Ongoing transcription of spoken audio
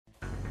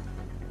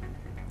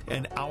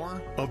an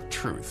hour of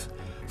truth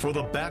for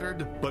the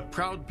battered but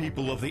proud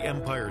people of the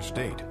Empire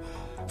State.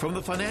 From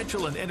the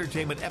financial and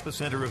entertainment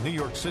epicenter of New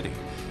York City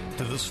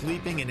to the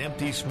sleeping and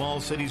empty small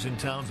cities and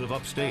towns of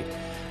upstate,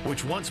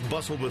 which once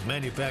bustled with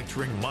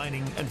manufacturing,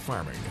 mining, and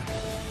farming.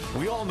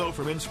 We all know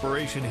from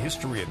inspiration,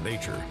 history, and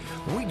nature,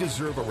 we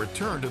deserve a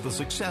return to the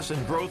success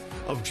and growth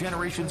of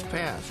generations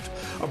past,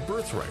 a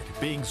birthright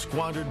being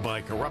squandered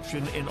by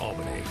corruption in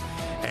Albany,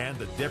 and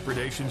the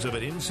depredations of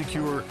an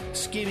insecure,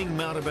 scheming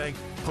mountebank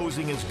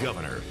posing as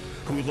governor,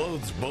 who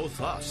loathes both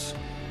us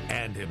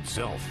and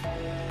himself.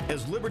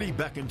 As liberty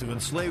beckoned to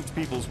enslaved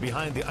peoples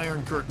behind the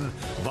Iron Curtain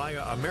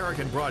via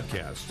American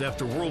broadcasts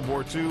after World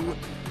War II,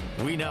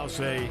 we now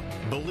say,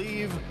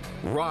 believe,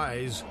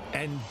 rise,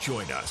 and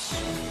join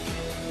us.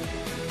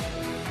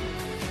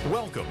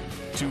 Welcome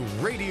to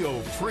Radio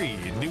Free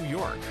New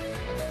York.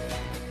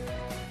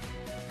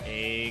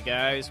 Hey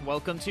guys,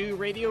 welcome to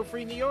Radio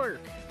Free New York.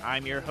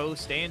 I'm your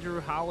host,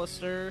 Andrew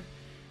Hollister,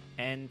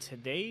 and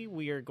today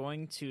we are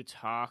going to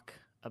talk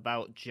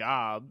about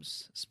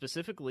jobs,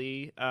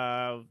 specifically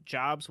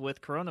jobs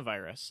with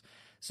coronavirus.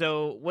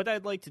 So what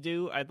I'd like to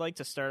do, I'd like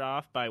to start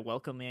off by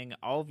welcoming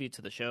all of you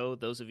to the show,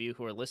 those of you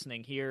who are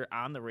listening here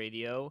on the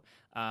radio,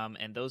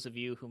 and those of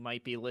you who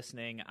might be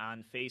listening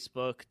on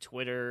Facebook,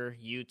 Twitter,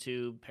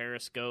 YouTube,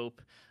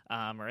 Periscope,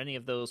 or any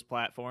of those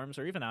platforms,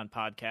 or even on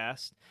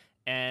podcast.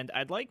 And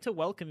I'd like to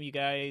welcome you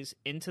guys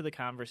into the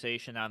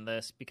conversation on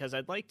this because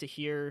I'd like to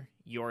hear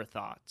your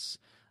thoughts.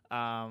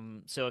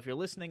 So if you're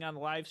listening on the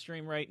live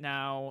stream right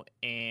now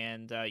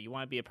and you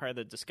want to be a part of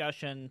the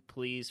discussion,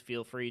 please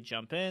feel free to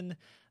jump in.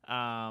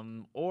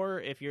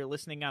 Or if you're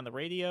listening on the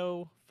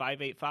radio,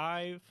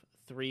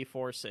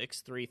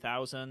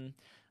 585-346-3000.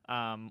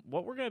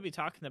 What we're going to be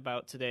talking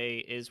about today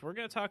is we're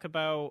going to talk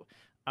about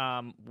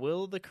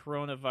will the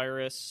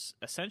coronavirus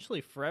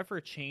essentially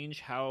forever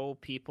change how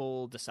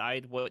people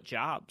decide what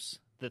jobs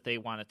that they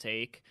want to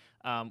take,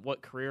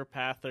 what career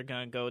path they're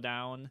going to go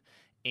down,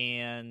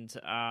 and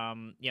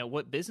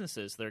what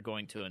businesses they're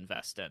going to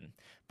invest in.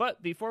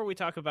 But before we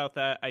talk about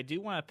that, I do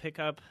want to pick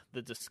up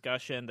the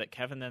discussion that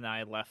Kevin and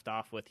I left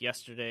off with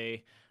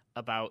yesterday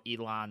about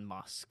Elon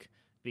Musk,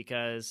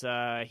 because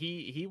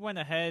he went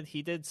ahead,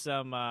 he did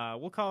some,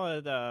 we'll call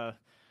it,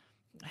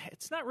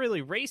 it's not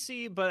really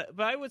racy, but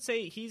I would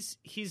say he's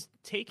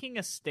taking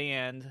a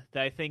stand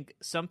that I think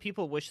some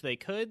people wish they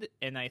could,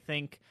 and I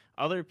think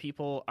other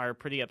people are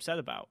pretty upset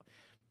about.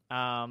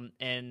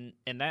 And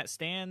that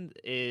stand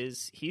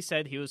is, he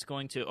said he was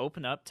going to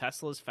open up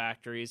Tesla's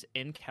factories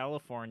in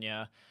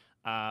California,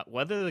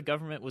 whether the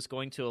government was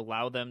going to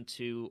allow them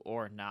to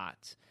or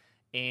not.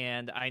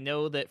 And I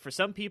know that for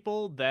some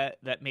people that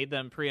made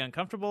them pretty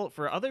uncomfortable.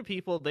 For other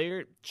people,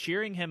 they're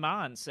cheering him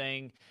on,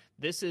 saying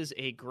this is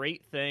a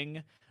great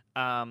thing.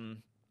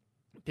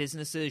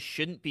 Businesses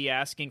shouldn't be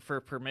asking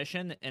for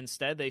permission.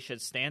 Instead, they should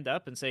stand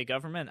up and say,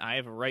 government, I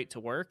have a right to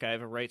work. I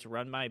have a right to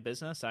run my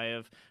business. I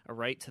have a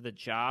right to the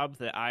job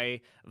that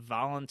I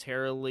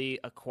voluntarily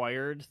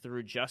acquired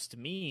through just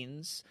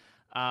means.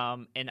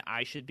 And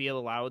I should be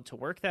allowed to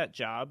work that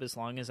job as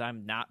long as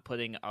I'm not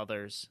putting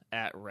others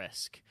at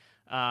risk.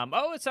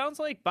 It sounds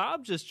like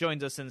Bob just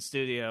joined us in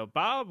studio.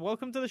 Bob,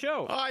 welcome to the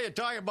show. Oh, you're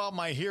talking about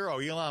my hero,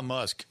 Elon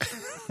Musk.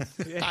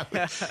 Not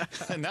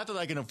that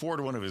I can afford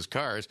one of his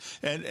cars.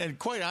 And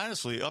quite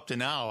honestly, up to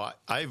now,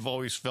 I've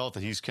always felt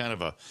that he's kind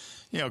of a,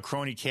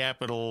 crony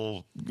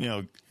capital,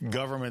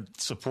 government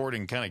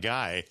supporting kind of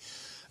guy.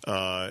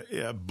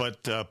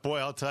 But boy,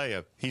 I'll tell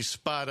you, he's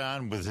spot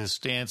on with his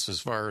stance as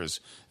far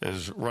as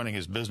running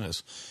his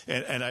business.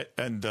 And I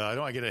don't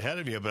want to get ahead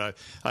of you, but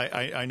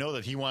I know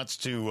that he wants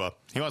to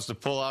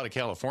pull out of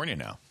California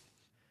now.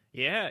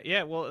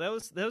 Yeah. Well, that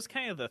was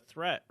kind of the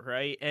threat,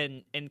 right?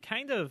 And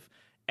kind of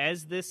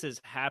as this is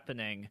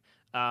happening,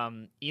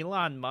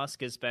 Elon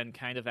Musk has been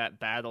kind of at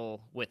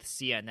battle with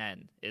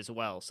CNN as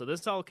well. So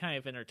this all kind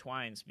of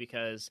intertwines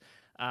because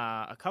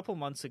a couple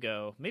months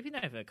ago, maybe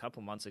not even a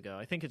couple months ago,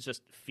 I think it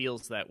just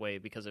feels that way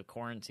because of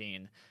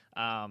quarantine.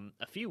 A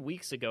few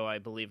weeks ago, I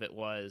believe it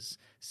was,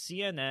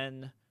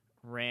 CNN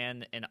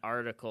ran an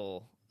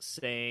article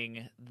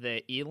saying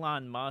that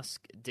Elon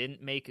Musk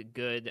didn't make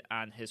good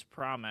on his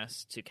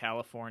promise to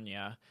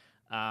California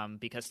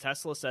because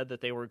Tesla said that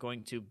they were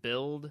going to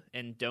build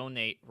and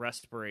donate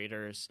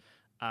respirators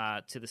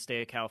to the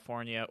state of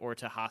California or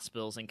to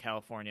hospitals in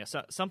California,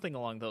 something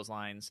along those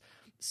lines.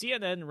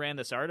 CNN ran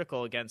this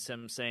article against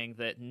him saying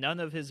that none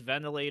of his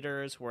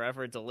ventilators were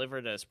ever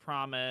delivered as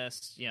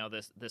promised,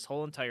 this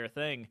whole entire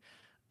thing.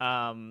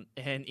 And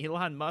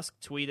Elon Musk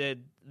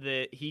tweeted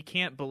that he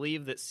can't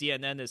believe that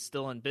CNN is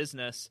still in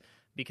business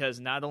because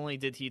not only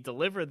did he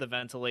deliver the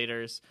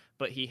ventilators,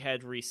 but he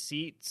had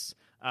receipts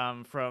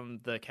from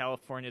the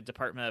California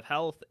Department of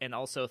Health and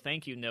also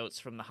thank you notes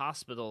from the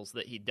hospitals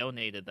that he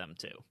donated them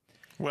to.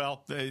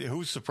 Well,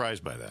 who's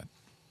surprised by that?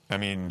 I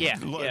mean,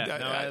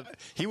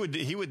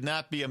 he would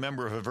not be a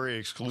member of a very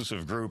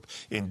exclusive group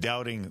in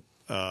doubting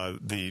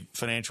the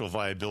financial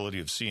viability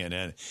of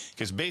CNN,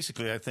 because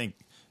basically I think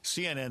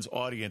CNN's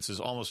audience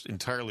is almost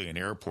entirely in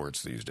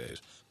airports these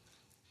days.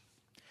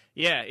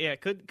 Yeah,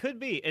 could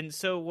be. And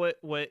so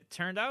what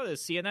turned out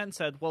is CNN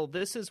said, well,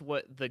 this is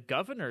what the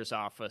governor's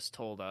office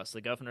told us.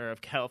 The governor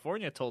of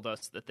California told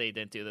us that they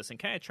didn't do this, and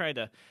kind of tried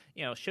to,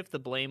 shift the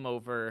blame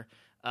over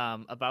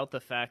about the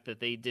fact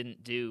that they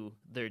didn't do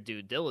their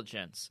due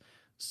diligence.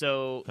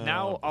 So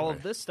now all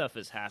of this stuff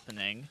is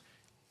happening,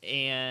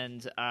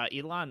 and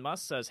Elon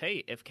Musk says,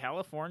 hey, if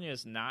California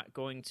is not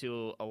going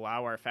to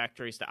allow our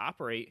factories to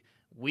operate,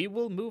 we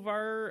will move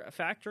our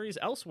factories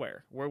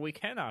elsewhere where we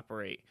can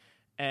operate.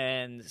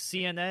 And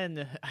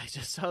CNN, I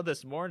just saw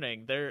this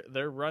morning,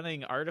 they're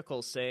running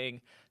articles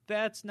saying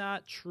that's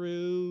not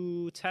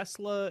true.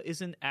 Tesla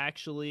isn't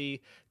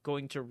actually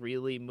going to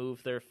really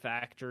move their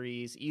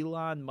factories.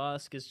 Elon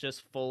Musk is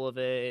just full of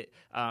it.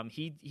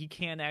 He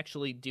can't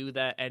actually do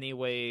that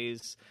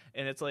anyways.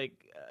 And it's like,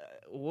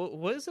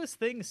 what is this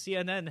thing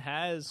CNN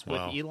has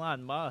with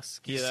Elon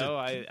Musk?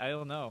 I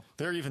don't know.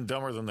 They're even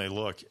dumber than they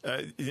look.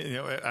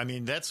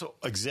 That's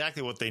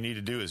exactly what they need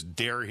to do is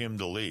dare him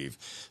to leave,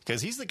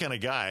 because he's the kind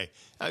of guy.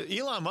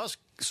 Elon Musk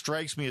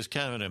strikes me as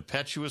kind of an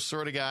impetuous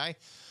sort of guy.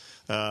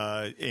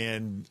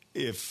 And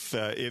if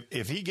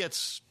he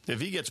gets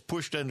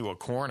pushed into a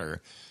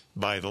corner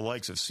by the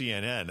likes of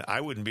CNN, I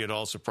wouldn't be at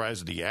all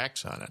surprised that he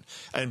acts on it.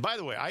 And by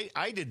the way,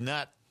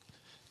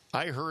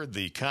 I heard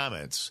the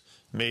comments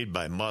made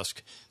by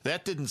Musk.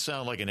 That didn't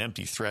sound like an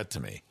empty threat to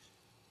me.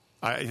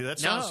 That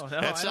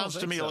sounds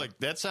to me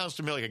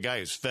like a guy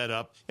who's fed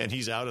up and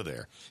he's out of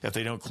there if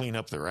they don't clean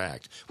up their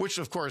act, which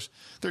of course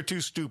they're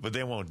too stupid.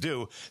 They won't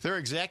do. They're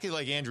exactly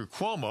like Andrew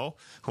Cuomo,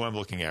 who I'm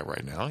looking at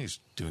right now. He's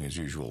doing his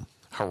usual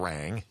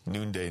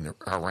noonday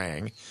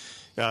harangue.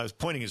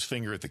 Pointing his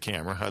finger at the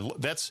camera.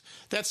 That's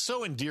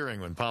so endearing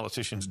when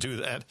politicians do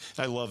that.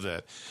 I love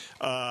that.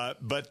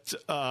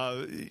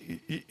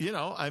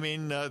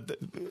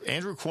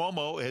 Andrew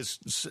Cuomo has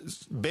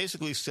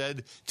basically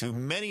said to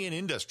many in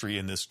industry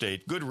in this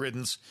state, good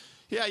riddance.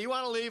 Yeah, you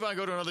want to leave? I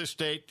go to another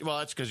state. Well,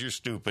 that's because you're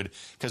stupid,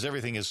 because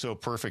everything is so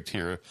perfect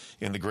here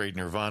in the great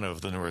nirvana of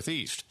the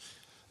Northeast.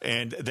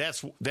 And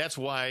that's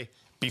why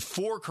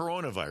before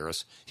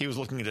coronavirus, he was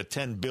looking at a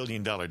 $10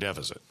 billion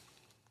deficit.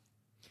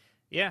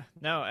 Yeah,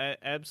 no,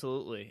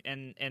 absolutely.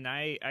 And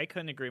I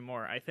couldn't agree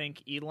more. I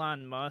think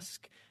Elon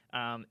Musk,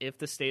 if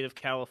the state of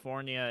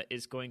California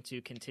is going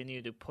to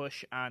continue to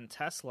push on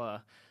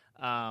Tesla,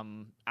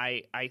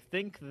 I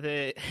think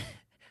that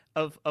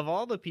of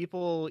all the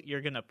people you're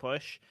going to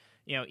push,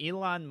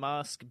 Elon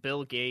Musk,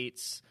 Bill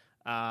Gates,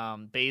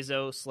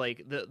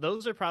 Bezos,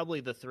 those are probably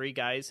the three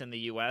guys in the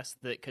U.S.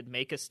 that could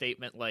make a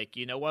statement like,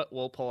 you know what,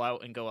 we'll pull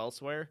out and go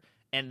elsewhere.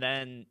 And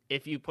then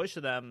if you push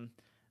them,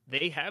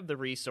 they have the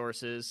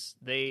resources,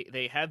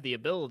 they have the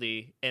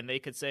ability, and they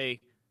could say,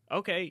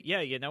 okay,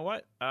 yeah, you know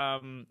what?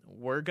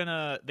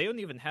 They don't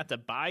even have to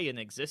buy an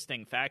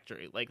existing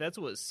factory. Like, that's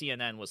what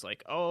CNN was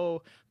like,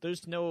 oh,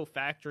 there's no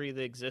factory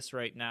that exists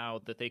right now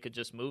that they could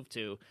just move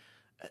to.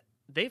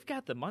 They've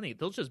got the money.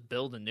 They'll just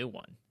build a new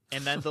one.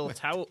 And then they'll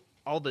tout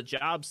all the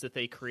jobs that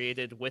they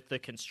created with the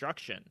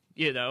construction,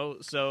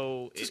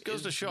 so it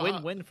goes to show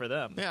win-win for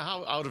them. Yeah,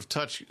 how out of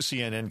touch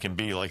CNN can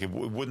be. Like, it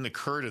wouldn't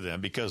occur to them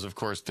because, of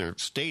course, they're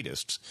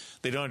statists.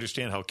 They don't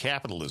understand how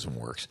capitalism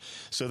works.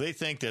 So they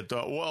think that,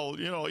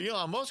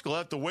 Elon Musk will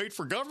have to wait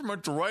for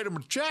government to write him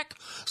a check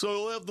so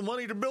he'll have the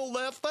money to build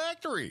that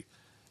factory.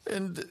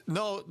 And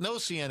no,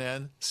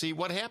 CNN. See,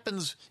 what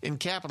happens in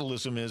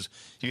capitalism is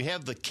you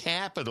have the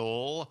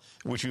capital,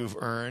 which you've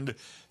earned,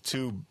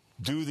 to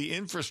do the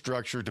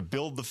infrastructure to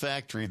build the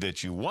factory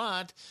that you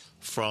want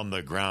from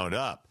the ground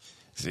up.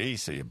 See,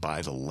 so you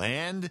buy the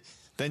land,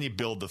 then you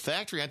build the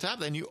factory on top,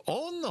 then you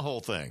own the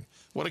whole thing.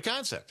 What a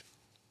concept.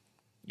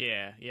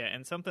 Yeah,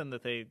 and something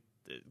that they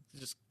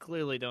just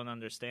clearly don't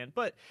understand.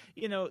 But,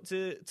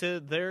 to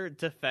their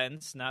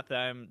defense, not that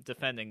I'm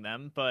defending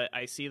them, but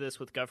I see this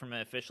with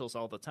government officials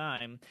all the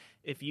time.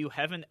 If you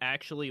haven't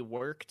actually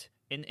worked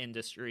in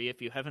industry,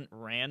 if you haven't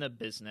ran a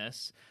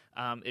business,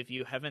 if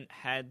you haven't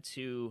had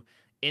to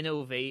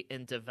innovate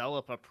and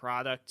develop a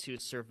product to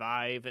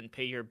survive and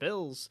pay your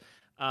bills,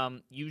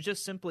 you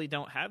just simply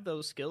don't have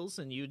those skills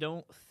and you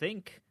don't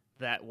think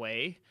that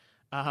way.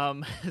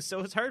 So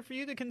it's hard for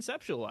you to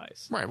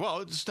conceptualize. Right. Well,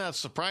 it's not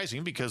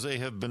surprising because they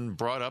have been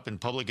brought up in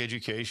public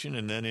education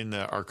and then in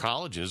our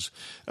colleges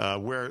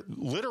where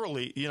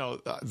literally,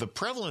 the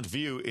prevalent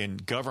view in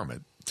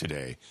government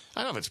today,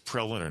 I don't know if it's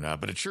prevalent or not,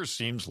 but it sure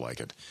seems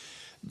like it,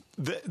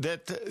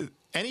 that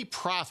any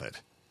profit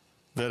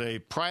that a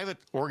private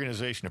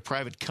organization, a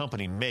private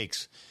company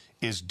makes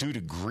is due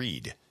to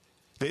greed.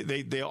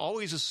 They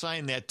always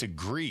assign that to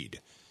greed.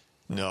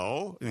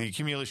 No, the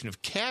accumulation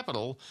of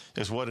capital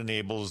is what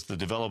enables the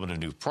development of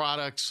new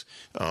products,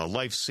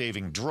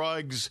 life-saving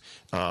drugs,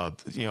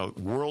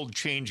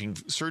 world-changing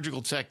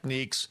surgical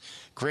techniques,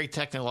 great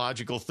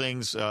technological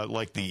things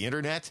like the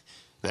Internet.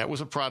 That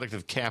was a product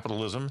of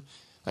capitalism.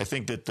 I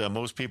think that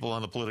most people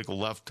on the political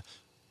left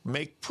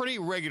make pretty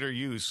regular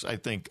use, I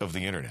think, of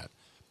the Internet.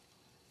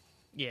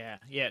 Yeah,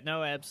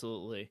 no,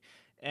 absolutely.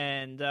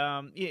 And,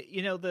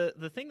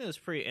 the thing that was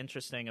pretty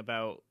interesting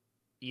about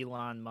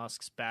Elon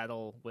Musk's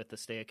battle with the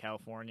state of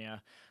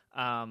California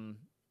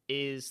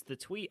is the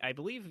tweet. I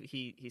believe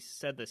he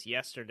said this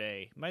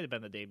yesterday, might have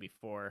been the day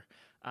before,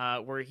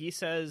 where he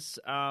says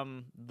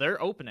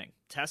they're opening.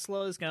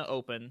 Tesla is going to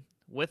open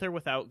with or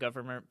without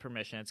government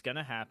permission. It's going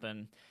to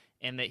happen,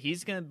 and that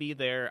he's going to be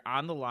there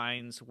on the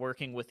lines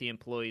working with the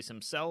employees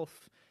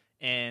himself.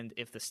 And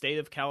if the state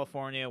of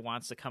California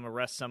wants to come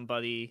arrest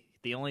somebody,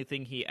 the only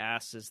thing he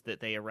asks is that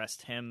they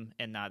arrest him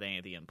and not any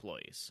of the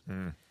employees.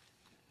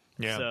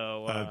 Yeah.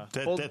 So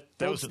that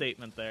bold was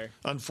statement there.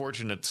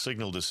 Unfortunate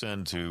signal to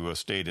send to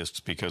statists,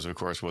 because, of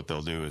course, what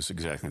they'll do is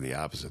exactly the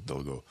opposite.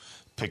 They'll go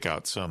pick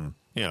out some,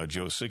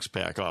 Joe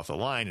Sixpack off the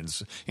line,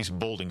 and he's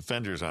bolting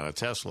fenders on a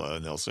Tesla,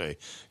 and they'll say,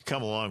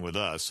 come along with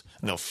us,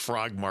 and they'll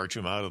frog march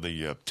him out of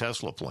the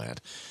Tesla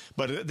plant.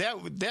 But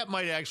that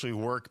might actually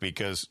work,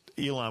 because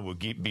Elon would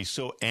be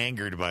so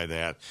angered by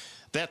that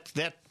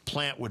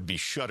plant would be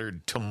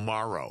shuttered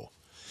tomorrow.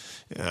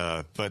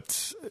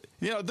 But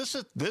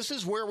this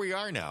is where we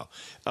are now.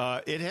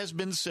 It has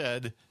been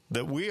said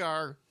that we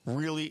are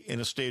really in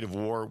a state of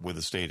war with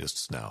the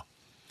statists now.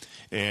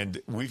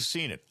 And we've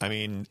seen it. I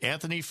mean,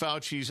 Anthony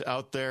Fauci's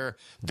out there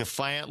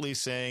defiantly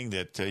saying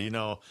that,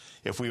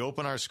 if we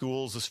open our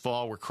schools this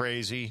fall, we're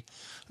crazy,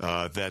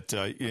 that,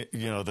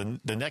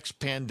 the next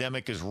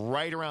pandemic is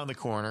right around the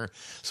corner.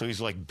 So he's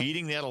like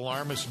beating that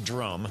alarmist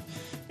drum,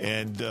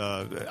 and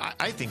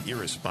I think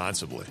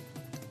irresponsibly.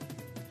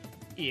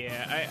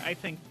 Yeah, I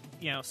think,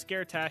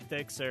 scare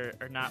tactics are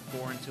not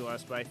foreign to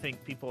us, but I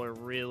think people are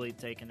really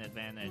taking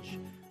advantage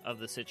of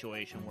the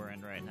situation we're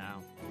in right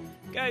now.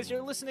 Guys,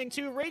 you're listening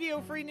to Radio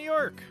Free New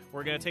York.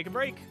 We're going to take a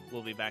break.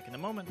 We'll be back in a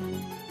moment.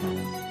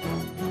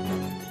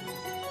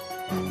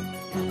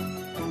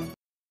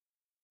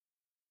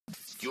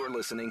 You're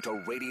listening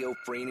to Radio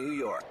Free New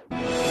York. All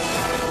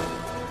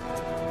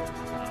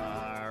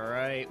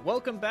right.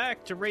 Welcome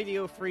back to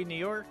Radio Free New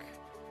York.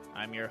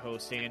 I'm your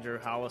host, Andrew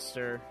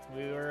Hollister.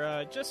 We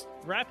were just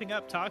wrapping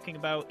up talking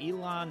about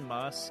Elon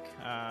Musk,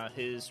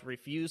 his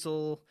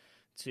refusal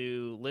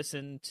to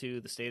listen to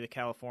the state of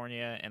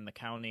California and the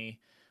county,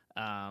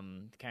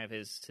 kind of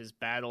his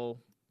battle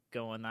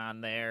going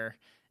on there.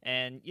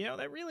 And,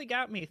 that really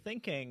got me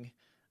thinking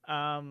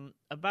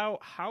about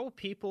how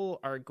people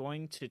are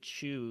going to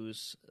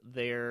choose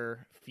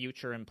their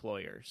future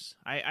employers.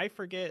 I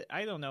forget,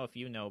 I don't know if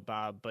you know,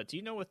 Bob, but do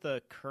you know what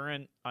the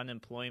current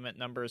unemployment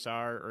numbers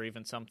are, or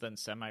even something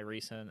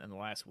semi-recent in the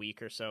last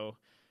week or so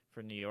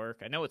for New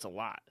York? I know it's a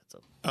lot.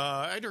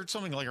 I'd heard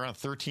something like around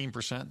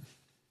 13%.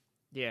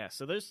 Yeah,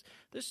 so there's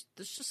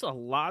just a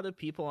lot of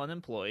people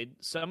unemployed,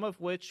 some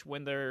of which,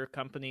 when their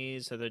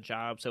companies or their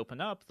jobs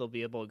open up, they'll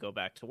be able to go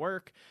back to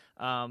work.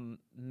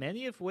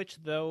 Many of which,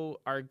 though,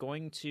 are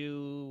going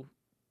to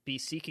be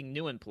seeking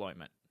new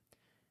employment.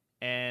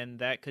 And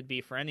that could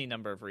be for any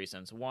number of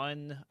reasons.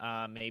 One,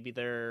 maybe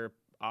their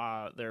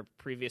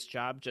previous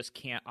job just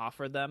can't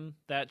offer them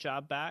that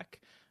job back.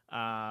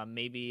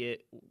 Maybe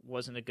it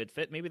wasn't a good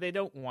fit. Maybe they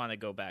don't want to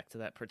go back to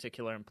that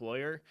particular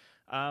employer.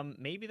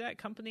 Maybe that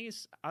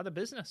company's out of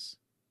business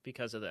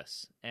because of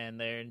this, and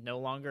they're no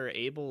longer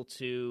able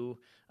to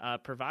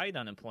provide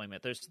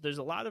unemployment. There's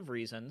a lot of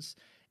reasons,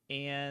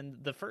 and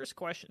the first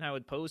question I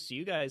would pose to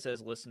you guys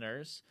as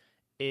listeners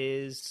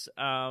is,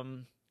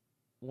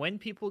 when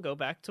people go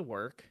back to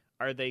work,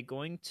 are they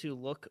going to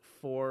look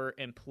for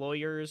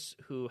employers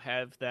who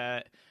have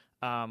that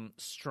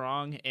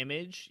strong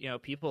image?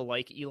 People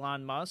like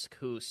Elon Musk,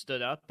 who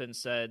stood up and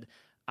said,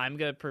 I'm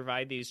going to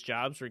provide these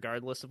jobs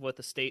regardless of what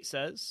the state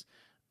says,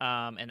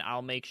 and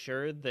I'll make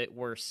sure that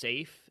we're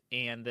safe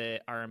and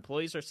that our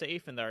employees are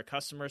safe and that our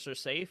customers are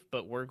safe,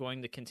 but we're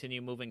going to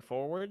continue moving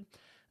forward.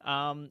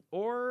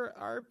 Or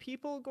are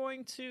people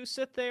going to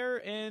sit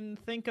there and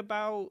think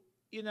about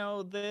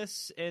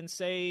this and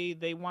say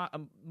they want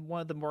one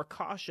of the more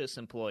cautious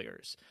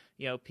employers?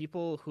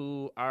 People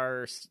who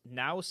are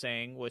now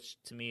saying, which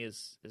to me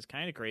is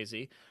kind of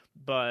crazy,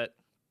 but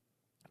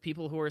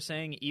people who are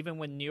saying even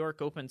when New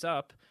York opens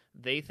up,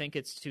 they think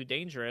it's too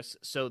dangerous,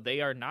 so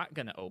they are not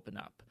going to open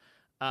up.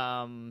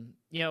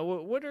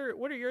 What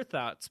are your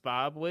thoughts,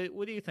 Bob?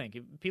 What do you think?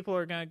 People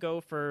are going to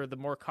go for the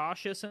more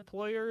cautious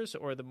employers,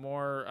 or the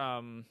more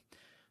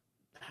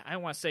I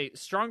don't want to say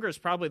stronger is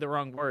probably the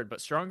wrong word,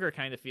 but stronger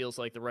kind of feels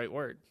like the right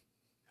word.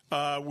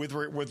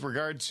 With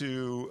regard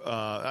to,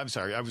 I'm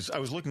sorry, I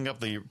was looking up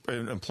the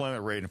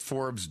employment rate, and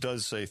Forbes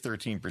does say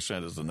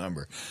 13% is the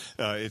number.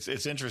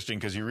 It's interesting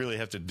because you really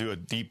have to do a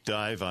deep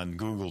dive on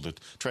Google to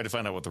try to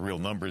find out what the real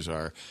numbers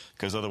are,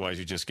 because otherwise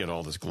you just get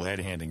all this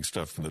glad-handing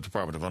stuff from the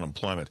Department of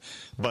Unemployment.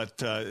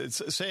 But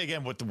say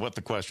again what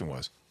the question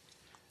was.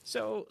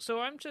 So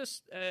I'm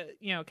just,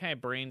 kind of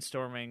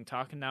brainstorming,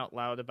 talking out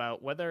loud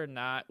about whether or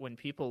not when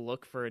people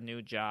look for a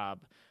new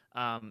job,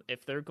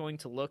 if they're going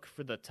to look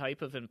for the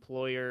type of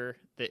employer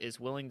that is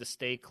willing to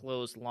stay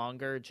closed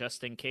longer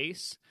just in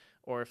case,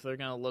 or if they're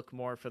going to look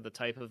more for the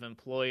type of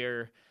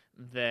employer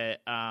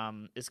that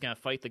is going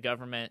to fight the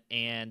government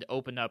and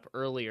open up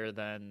earlier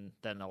than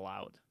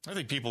allowed. I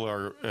think people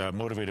are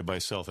motivated by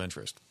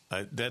self-interest.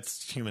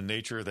 That's human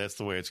nature. That's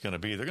the way it's going to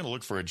be. They're going to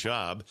look for a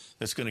job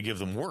that's going to give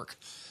them work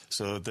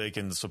so that they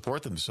can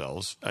support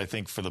themselves. I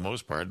think for the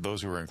most part,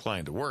 those who are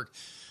inclined to work.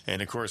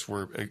 And, of course,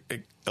 we're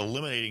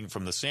eliminating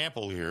from the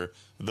sample here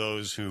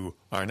those who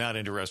are not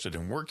interested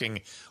in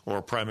working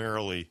or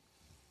primarily,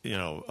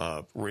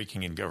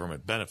 raking in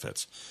government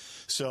benefits.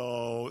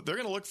 So they're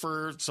going to look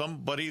for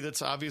somebody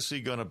that's obviously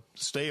going to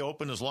stay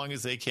open as long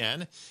as they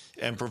can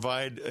and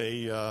provide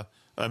a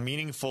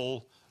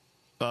meaningful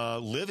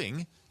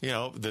living,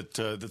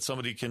 that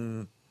somebody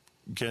can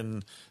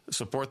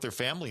support their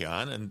family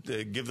on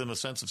and give them a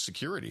sense of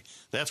security.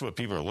 That's what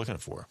people are looking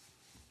for.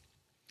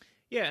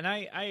 Yeah, and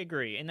I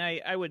agree. And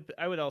I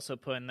would also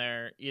put in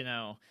there,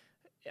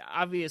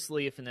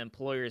 obviously if an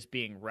employer is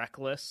being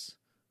reckless,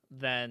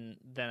 then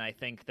I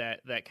think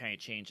that kind of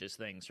changes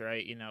things,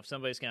 right? If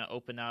somebody's going to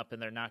open up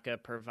and they're not going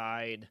to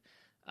provide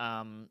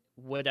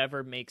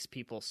whatever makes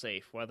people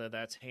safe, whether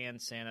that's hand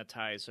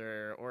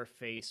sanitizer or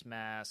face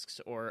masks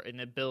or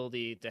an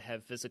ability to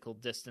have physical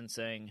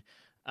distancing,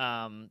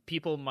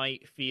 people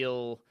might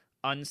feel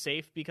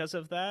unsafe because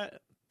of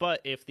that.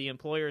 But if the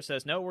employer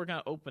says, no, we're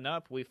going to open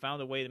up, we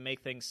found a way to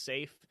make things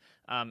safe,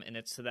 and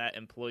it's to that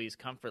employee's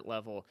comfort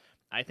level,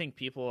 I think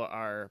people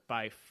are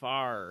by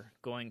far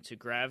going to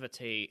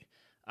gravitate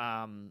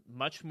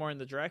much more in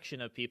the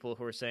direction of people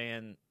who are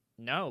saying,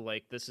 no,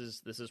 like this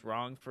is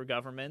wrong for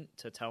government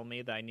to tell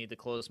me that I need to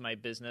close my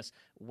business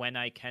when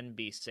I can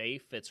be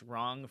safe. It's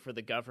wrong for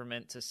the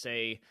government to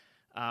say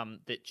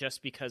that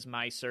just because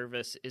my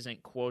service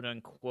isn't quote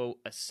unquote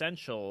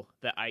essential,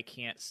 that I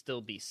can't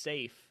still be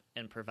safe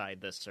and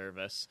provide this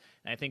service.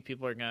 And I think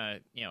people are going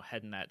to,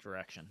 head in that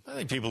direction. I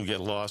think people get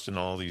lost in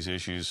all these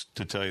issues,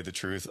 to tell you the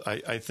truth.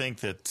 I think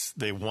that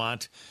they don't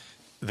want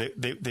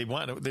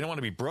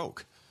to be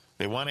broke.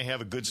 They want to have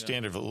a good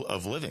standard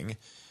of living.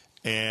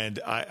 And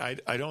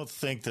I don't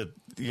think that,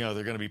 they're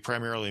going to be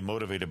primarily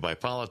motivated by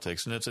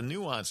politics. And it's a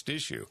nuanced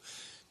issue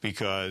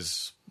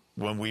because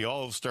when we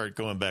all start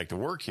going back to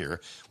work here,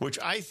 which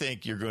I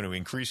think you're going to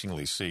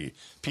increasingly see,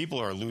 people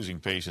are losing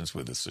patience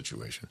with this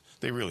situation.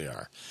 They really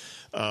are.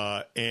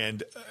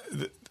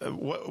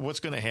 What's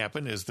going to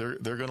happen is they're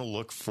going to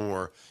look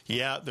for,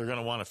 they're going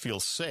to want to feel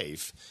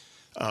safe,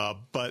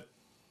 but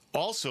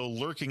also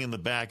lurking in the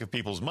back of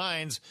people's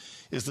minds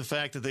is the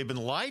fact that they've been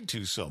lied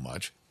to so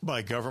much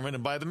by government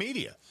and by the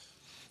media.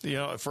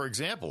 For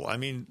example,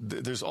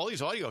 there's all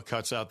these audio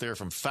cuts out there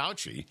from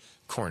Fauci,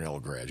 Cornell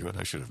graduate,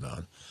 I should have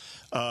known,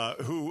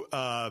 who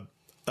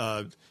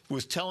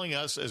was telling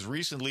us as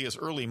recently as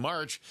early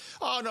March,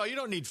 oh, no, you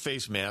don't need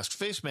face masks.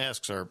 Face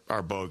masks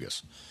are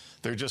bogus.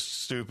 They're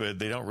just stupid.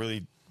 They don't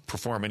really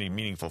perform any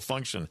meaningful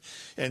function.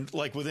 And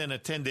like within a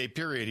 10-day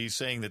period, he's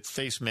saying that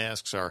face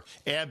masks are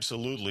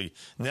absolutely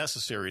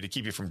necessary to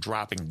keep you from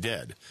dropping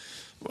dead.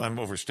 I'm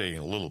overstating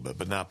a little bit,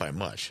 but not by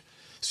much.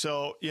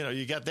 So,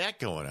 you got that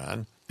going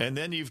on. And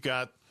then you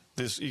got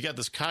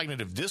this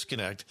cognitive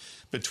disconnect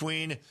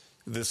between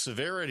the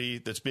severity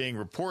that's being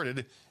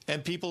reported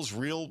and people's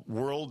real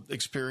world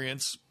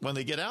experience when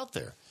they get out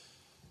there.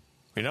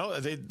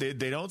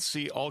 They don't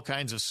see all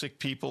kinds of sick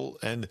people,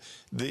 and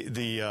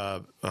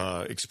the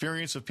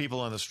experience of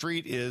people on the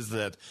street is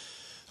that,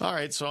 all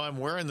right, so I'm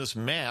wearing this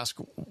mask.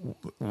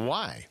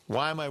 Why?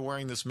 Why am I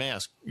wearing this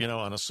mask,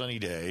 on a sunny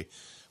day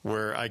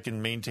where I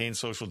can maintain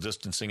social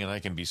distancing and I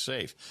can be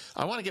safe?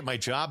 I want to get my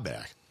job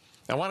back.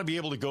 I want to be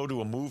able to go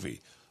to a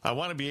movie. I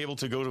want to be able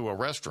to go to a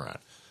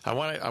restaurant. I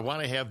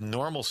want to have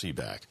normalcy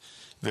back.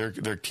 Their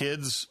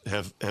kids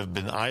have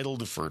been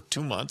idled for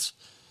 2 months.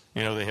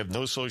 They have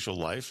no social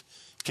life.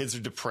 Kids are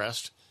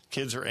depressed.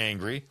 Kids are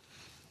angry,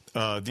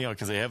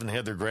 because they haven't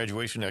had their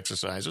graduation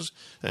exercises,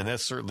 and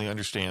that's certainly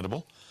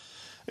understandable.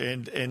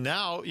 And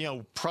now,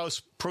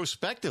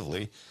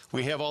 prospectively,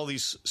 we have all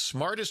these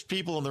smartest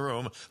people in the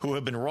room who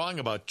have been wrong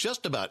about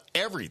just about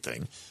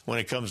everything when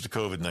it comes to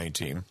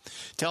COVID-19,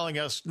 telling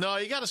us, no,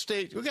 you got to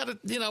stay. We got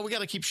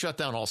to keep shut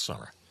down all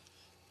summer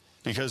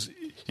because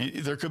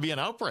there could be an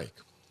outbreak.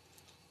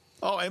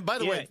 Oh, and by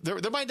the way,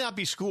 there might not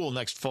be school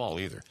next fall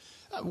either.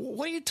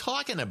 What are you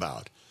talking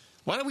about?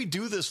 Why don't we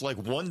do this like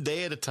one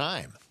day at a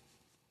time?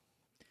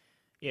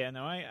 Yeah,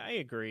 no, I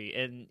agree.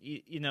 And,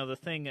 the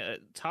thing,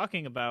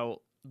 talking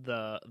about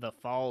the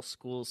fall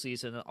school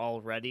season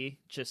already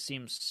just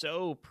seems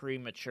so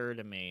premature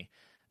to me,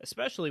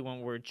 especially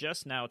when we're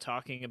just now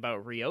talking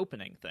about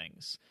reopening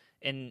things.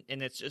 And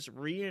it's just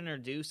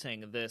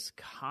reintroducing this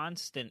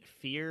constant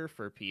fear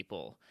for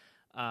people.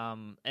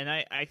 And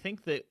I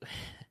think that,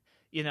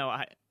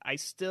 I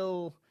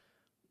still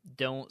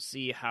don't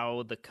see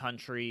how the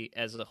country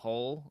as a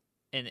whole,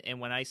 and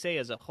when I say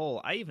as a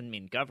whole, I even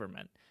mean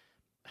government,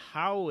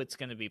 how it's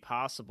going to be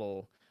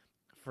possible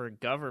for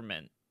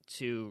government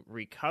to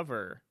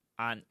recover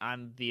on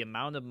the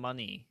amount of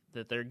money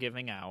that they're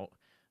giving out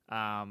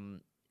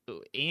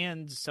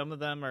and some of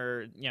them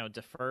are,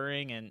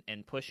 deferring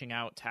and pushing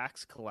out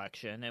tax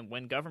collection. And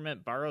when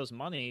government borrows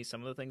money,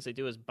 some of the things they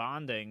do is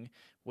bonding,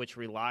 which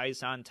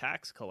relies on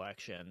tax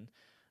collection.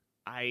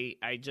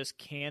 I just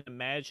can't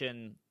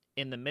imagine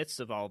in the midst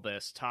of all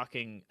this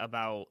talking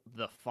about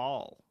the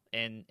fall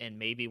and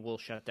maybe we'll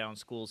shut down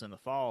schools in the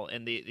fall.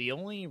 And the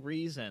only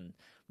reason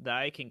that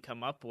I can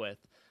come up with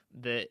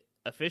that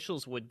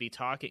officials would be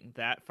talking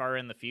that far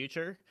in the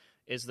future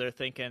is they're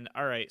thinking,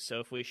 all right,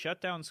 so if we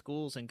shut down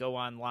schools and go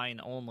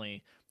online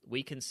only,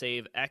 we can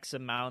save X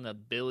amount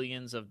of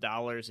billions of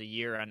dollars a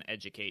year on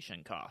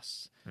education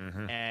costs.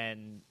 Mm-hmm.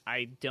 And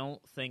I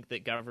don't think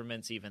that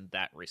government's even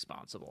that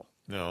responsible.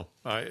 No.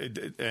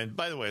 And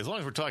by the way, as long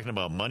as we're talking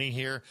about money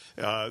here,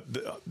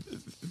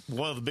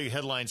 one of the big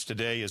headlines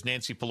today is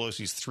Nancy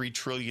Pelosi's $3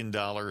 trillion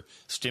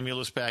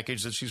stimulus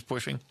package that she's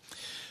pushing.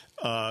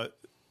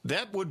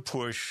 That would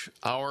push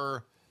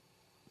our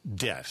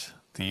debt,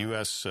 the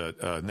U.S.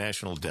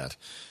 National debt,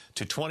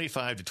 to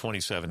 $25 to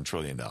 $27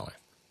 trillion.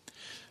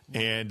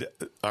 And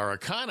our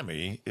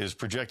economy is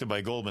projected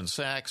by Goldman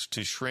Sachs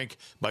to shrink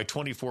by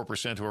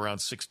 24% to around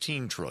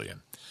 $16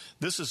 trillion.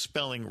 This is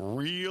spelling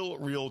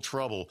real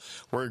trouble.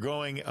 We're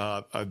going,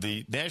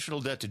 the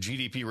national debt to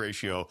GDP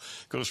ratio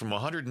goes from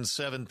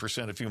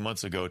 107% a few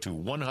months ago to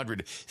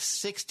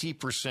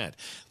 160%.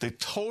 The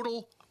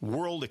total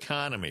world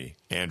economy,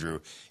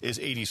 Andrew, is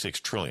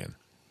 $86 trillion.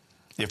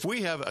 If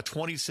we have a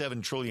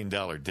 $27 trillion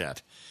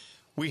debt,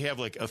 we have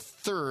like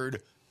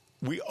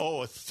we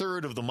owe a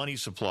third of the money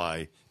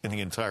supply in the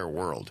entire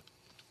world.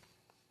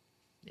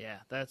 Yeah,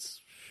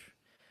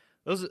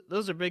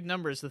 those are big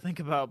numbers to think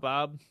about,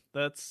 Bob.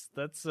 That's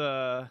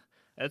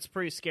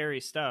pretty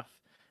scary stuff.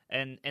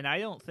 And I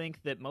don't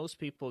think that most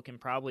people can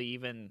probably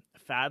even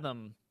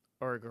fathom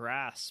or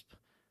grasp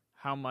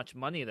how much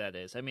money that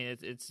is. I mean,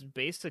 it's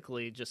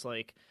basically just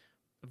like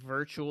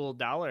virtual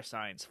dollar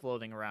signs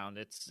floating around.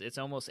 It's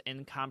almost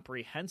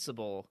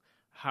incomprehensible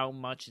how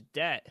much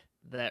debt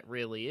that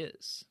really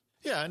is.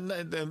 Yeah,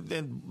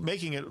 and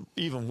making it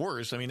even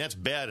worse, I mean, that's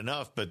bad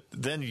enough, but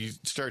then you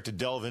start to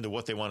delve into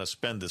what they want to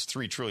spend this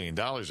 $3 trillion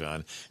on,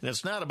 and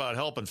it's not about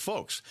helping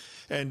folks.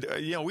 And,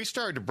 we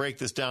started to break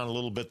this down a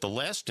little bit the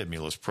last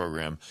stimulus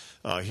program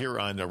here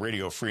on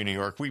Radio Free New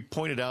York. We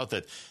pointed out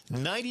that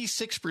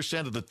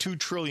 96% of the $2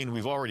 trillion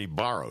we've already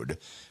borrowed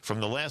from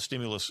the last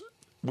stimulus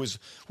was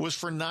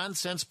for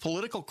nonsense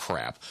political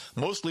crap,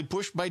 mostly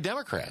pushed by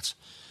Democrats.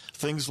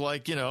 Things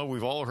like,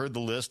 we've all heard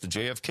the list, the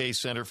JFK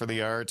Center for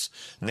the Arts,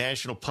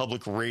 National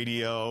Public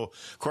Radio,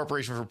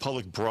 Corporation for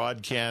Public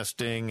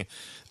Broadcasting,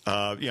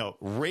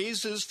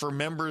 raises for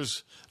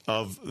members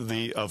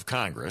of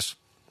Congress.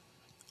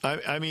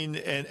 I mean,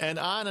 and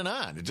on and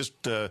on. It just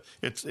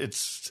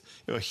it's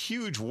a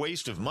huge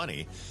waste of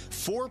money.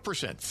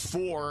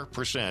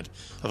 4%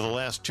 of the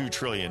last $2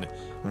 trillion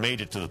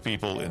made it to the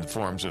people in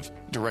forms of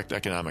direct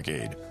economic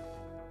aid.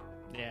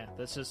 Yeah,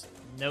 that's just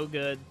no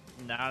good,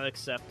 not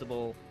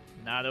acceptable.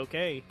 Not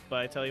okay, but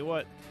I tell you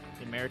what,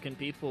 the American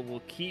people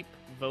will keep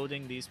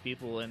voting these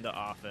people into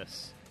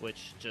office,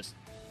 which just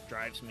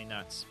drives me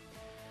nuts.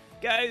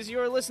 Guys,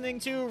 you're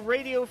listening to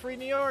Radio Free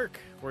New York.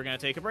 We're going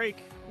to take a break.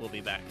 We'll be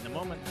back in a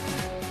moment.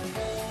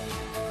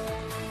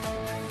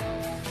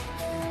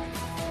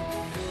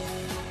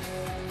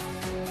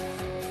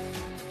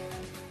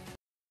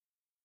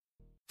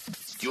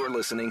 You're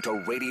listening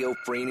to Radio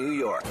Free New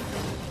York.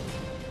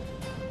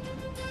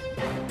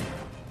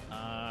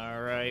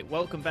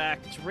 Welcome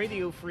back to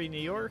Radio Free New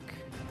York.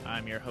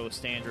 I'm your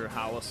host, Andrew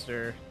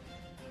Hollister.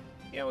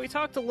 We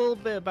talked a little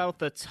bit about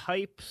the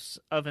types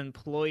of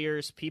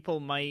employers people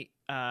might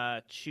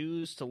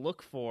choose to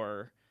look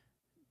for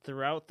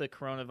throughout the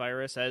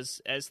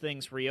coronavirus as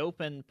things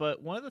reopen.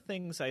 But one of the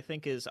things I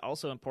think is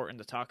also important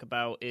to talk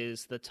about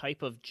is the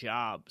type of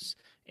jobs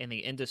in the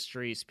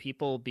industries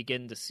people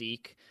begin to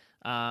seek,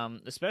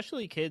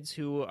 especially kids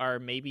who are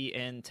maybe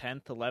in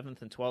 10th,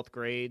 11th, and 12th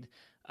grade.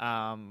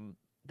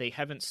 They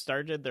haven't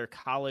started their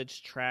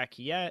college track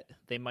yet.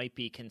 They might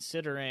be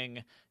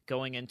considering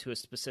going into a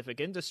specific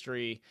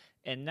industry.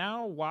 And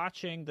now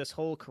watching this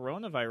whole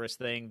coronavirus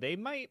thing, they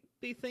might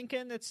be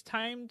thinking it's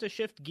time to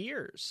shift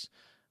gears.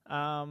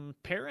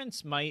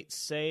 Parents might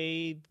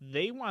say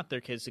they want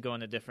their kids to go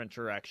in a different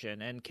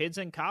direction. And kids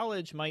in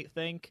college might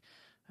think,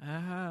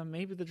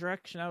 maybe the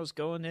direction I was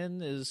going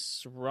in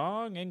is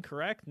wrong,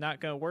 incorrect,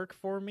 not going to work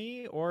for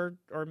me. Or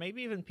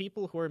maybe even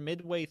people who are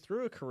midway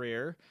through a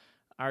career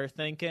are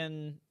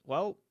thinking,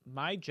 well,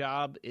 my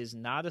job is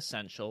not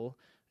essential.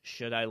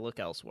 Should I look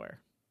elsewhere?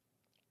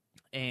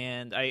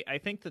 And I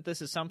think that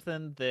this is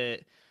something that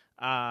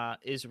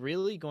is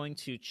really going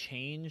to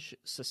change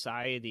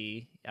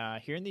society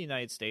here in the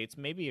United States,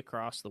 maybe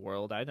across the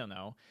world, I don't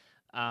know.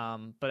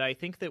 But I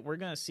think that we're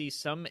going to see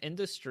some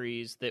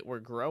industries that were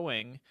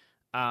growing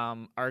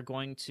are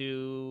going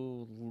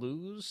to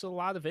lose a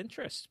lot of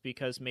interest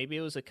because maybe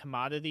it was a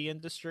commodity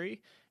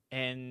industry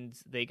and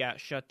they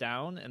got shut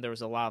down and there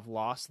was a lot of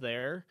loss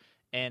there.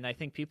 And I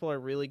think people are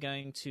really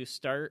going to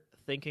start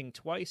thinking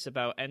twice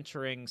about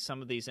entering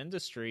some of these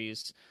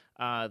industries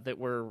that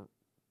were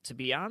to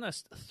be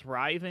honest,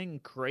 thriving,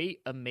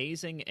 great,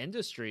 amazing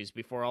industries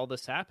before all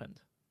this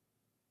happened.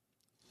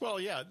 Well,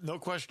 yeah, no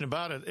question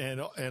about it. And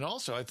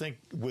also, I think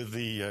with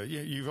the,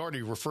 you've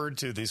already referred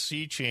to the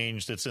sea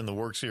change that's in the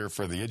works here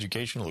for the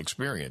educational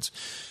experience.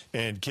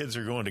 And kids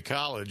are going to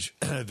college.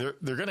 They're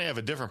going to have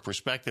a different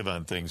perspective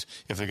on things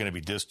if they're going to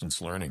be distance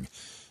learning.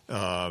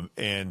 There's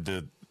going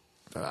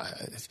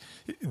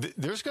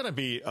to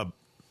be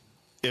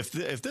if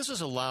this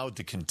is allowed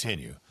to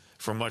continue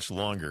for much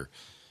longer,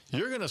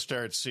 you're going to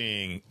start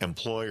seeing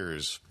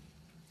employers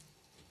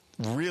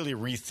really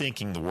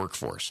rethinking the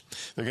workforce.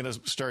 They're going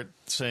to start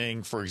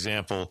saying, for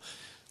example,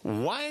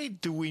 why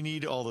do we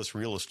need all this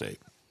real estate?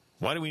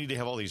 Why do we need to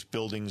have all these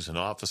buildings and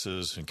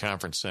offices and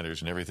conference centers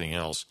and everything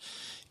else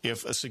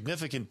if a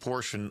significant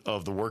portion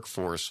of the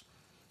workforce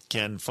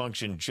can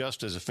function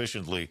just as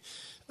efficiently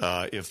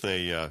if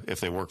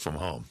they work from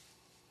home?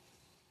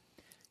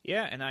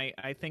 Yeah, and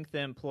I think the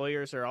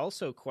employers are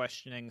also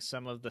questioning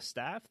some of the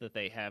staff that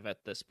they have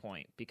at this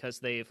point because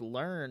they've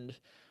learned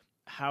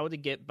how to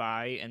get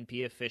by and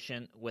be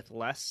efficient with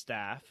less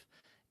staff.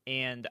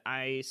 And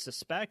I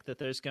suspect that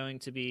there's going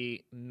to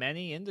be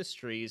many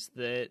industries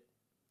that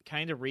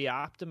kind of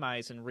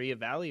re-optimize and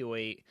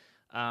reevaluate.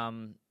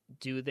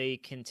 Do they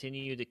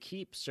continue to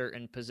keep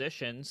certain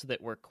positions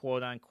that were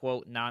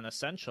quote-unquote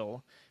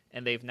non-essential?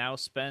 And they've now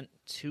spent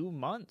 2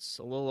 months,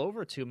 a little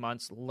over 2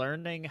 months,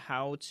 learning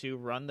how to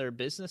run their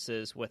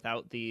businesses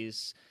without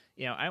these,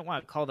 I don't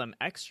want to call them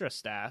extra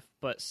staff,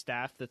 but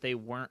staff that they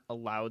weren't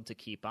allowed to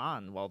keep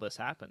on while this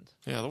happened.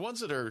 Yeah, the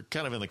ones that are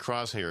kind of in the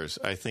crosshairs,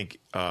 I think,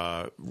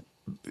 of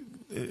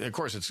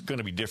course, it's going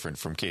to be different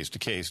from case to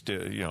case.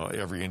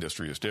 Every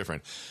industry is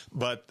different.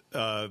 But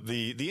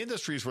the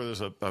industries where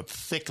there's a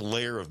thick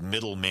layer of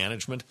middle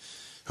management,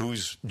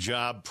 whose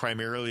job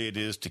primarily it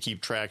is to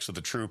keep tracks of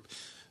the troops.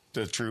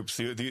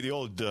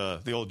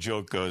 The old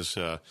joke goes,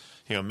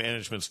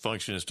 management's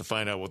function is to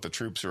find out what the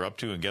troops are up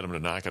to and get them to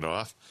knock it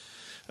off.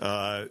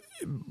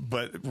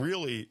 But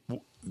really,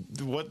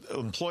 what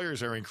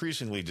employers are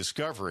increasingly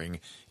discovering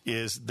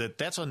is that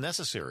that's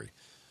unnecessary.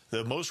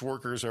 That most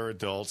workers are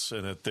adults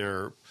and that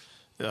they're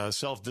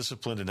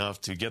self-disciplined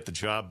enough to get the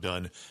job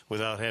done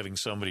without having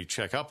somebody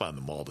check up on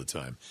them all the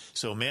time.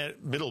 So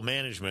middle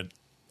management,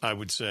 I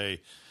would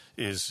say,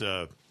 is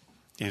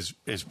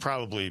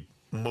probably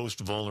most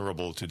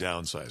vulnerable to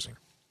downsizing.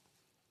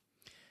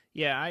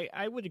 Yeah,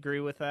 I would agree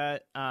with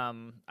that.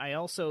 I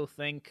also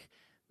think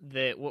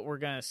that what we're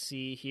going to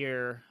see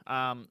here,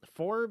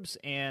 Forbes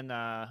and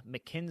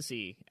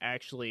McKinsey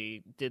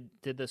actually did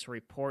this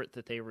report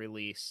that they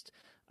released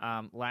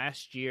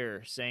last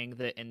year saying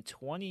that in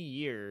 20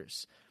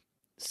 years,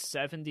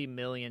 70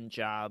 million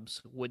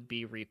jobs would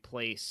be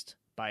replaced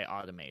by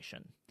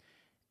automation.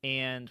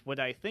 And what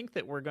I think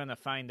that we're going to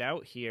find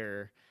out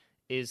here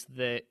is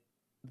that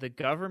the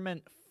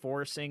government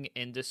forcing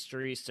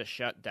industries to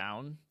shut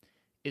down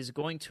is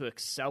going to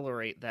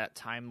accelerate that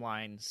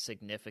timeline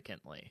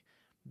significantly.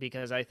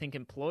 Because I think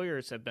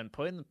employers have been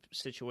put in the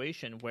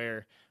situation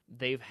where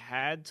they've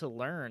had to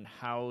learn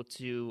how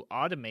to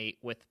automate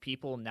with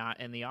people not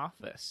in the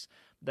office.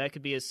 That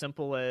could be as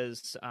simple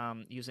as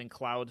using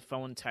cloud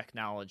phone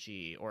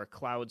technology or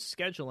cloud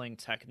scheduling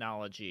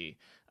technology.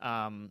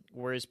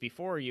 Whereas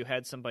before you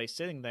had somebody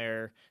sitting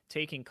there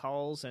taking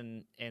calls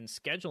and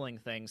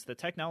scheduling things. The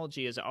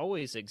technology has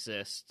always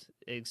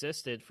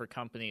existed for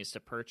companies to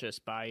purchase,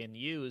 buy, and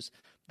use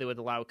that would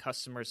allow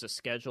customers to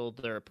schedule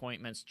their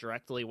appointments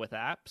directly with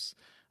apps.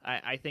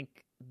 I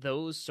think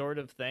those sort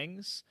of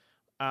things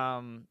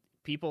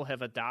people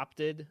have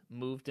adopted,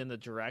 moved in the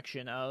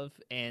direction of,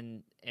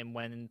 and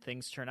when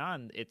things turn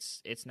on,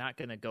 it's not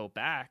going to go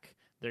back.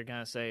 They're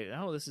going to say,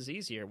 oh, this is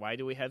easier. Why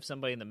do we have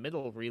somebody in the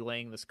middle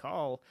relaying this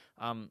call?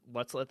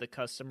 Let's let the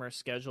customer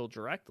schedule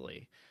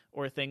directly.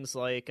 Or things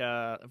like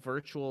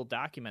virtual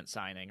document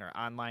signing or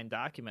online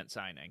document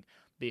signing.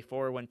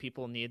 Before, when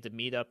people needed to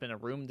meet up in a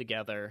room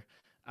together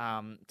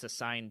to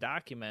sign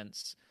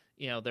documents,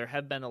 there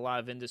have been a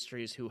lot of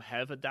industries who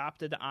have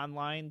adopted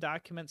online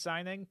document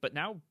signing, but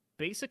now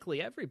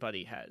basically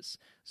everybody has.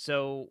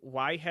 So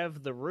why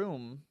have the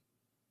room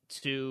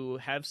to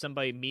have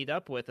somebody meet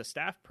up with a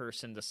staff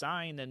person to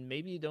sign, and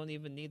maybe you don't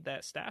even need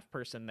that staff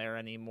person there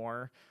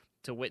anymore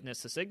to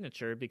witness a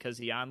signature because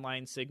the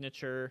online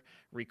signature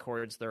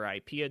records their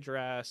IP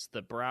address,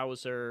 the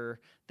browser,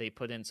 they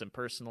put in some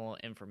personal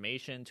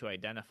information to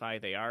identify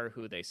they are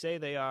who they say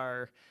they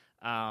are.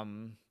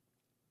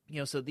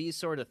 So these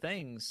sort of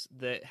things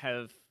that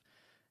have,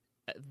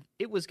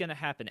 it was going to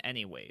happen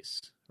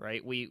anyways,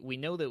 right? We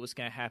know that it was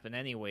going to happen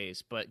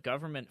anyways, but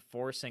government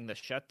forcing the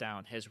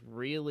shutdown has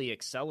really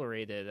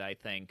accelerated, I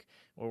think,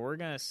 where we're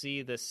going to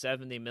see the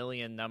 70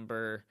 million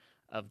number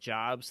of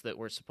jobs that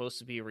were supposed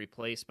to be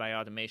replaced by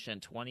automation in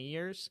 20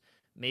 years.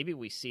 Maybe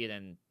we see it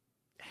in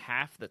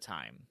half the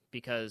time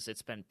because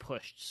it's been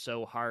pushed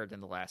so hard in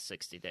the last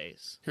 60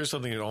 days. Here's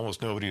something that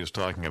almost nobody is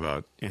talking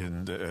about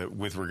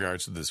with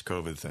regards to this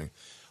COVID thing.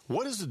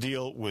 What is the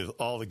deal with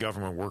all the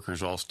government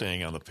workers all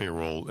staying on the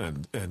payroll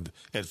and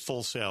at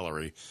full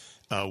salary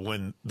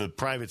when the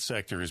private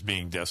sector is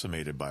being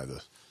decimated by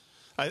this?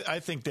 I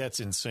think that's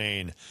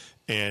insane,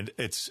 and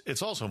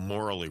it's also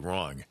morally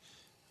wrong.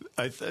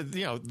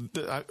 The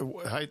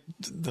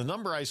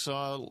number I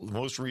saw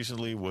most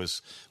recently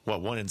was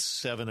 1 in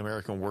 7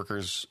 American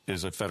workers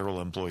is a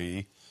federal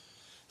employee.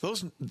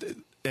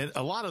 And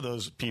a lot of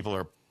those people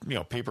are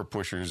paper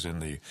pushers in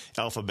the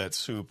alphabet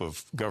soup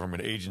of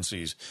government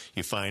agencies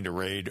you find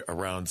arrayed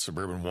around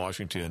suburban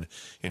Washington,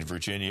 in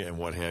Virginia, and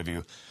what have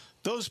you.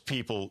 Those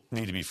people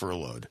need to be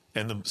furloughed,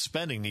 and the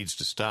spending needs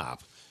to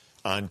stop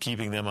on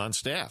keeping them on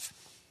staff.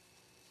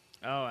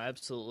 Oh,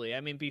 absolutely.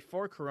 I mean,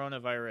 before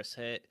coronavirus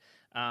hit,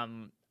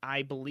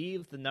 I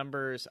believe the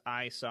numbers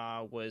I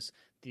saw was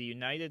the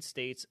United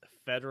States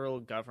federal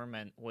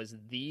government was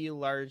the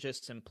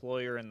largest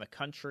employer in the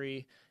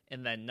country,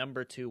 and then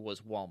number 2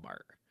 was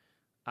Walmart.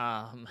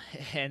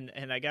 And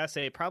I gotta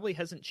say, it probably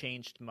hasn't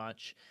changed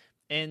much.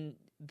 And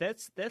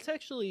that's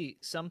actually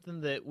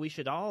something that we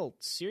should all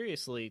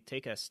seriously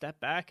take a step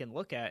back and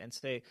look at and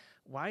say,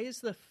 why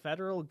is the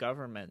federal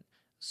government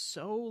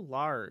so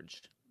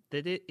large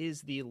that it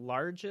is the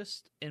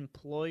largest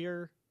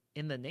employer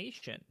in the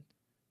nation?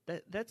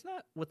 That's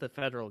not what the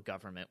federal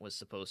government was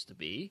supposed to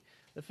be.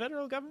 The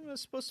federal government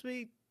was supposed to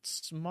be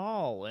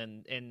small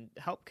and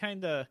help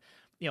kind of,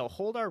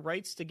 hold our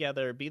rights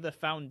together, be the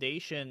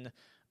foundation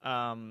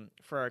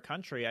for our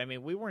country. I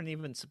mean, we weren't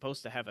even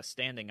supposed to have a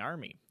standing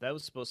army. That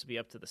was supposed to be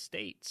up to the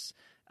states.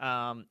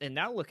 And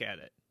now look at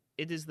it.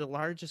 It is the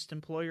largest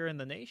employer in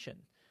the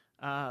nation.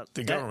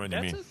 The government,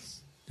 you mean?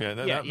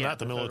 Not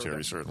the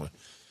military, certainly.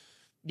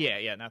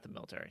 Yeah, not the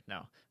military.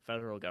 No,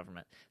 federal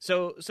government.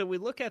 So we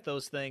look at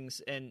those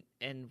things, and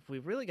we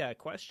really got to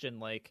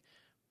question,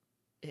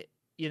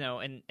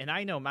 and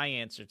I know my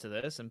answer to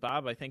this, and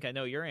Bob, I think I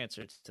know your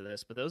answer to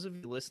this, but those of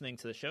you listening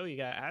to the show, you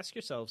got to ask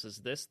yourselves, is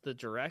this the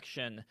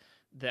direction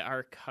that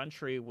our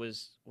country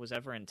was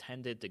ever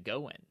intended to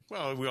go in?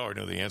 Well, we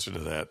already know the answer to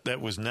that.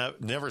 That was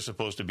never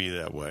supposed to be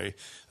that way.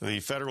 The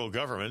federal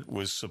government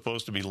was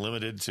supposed to be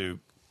limited to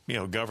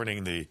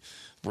governing the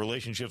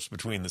relationships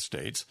between the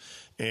states,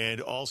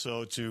 and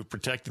also to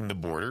protecting the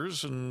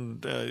borders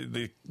and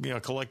the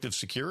collective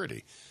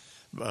security.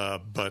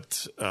 But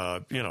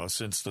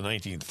since the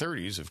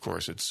 1930s, of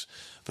course, it's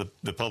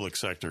the public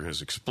sector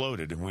has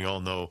exploded, and we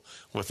all know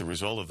what the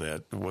result of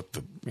that,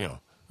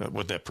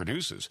 what that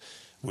produces,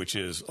 which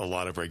is a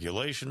lot of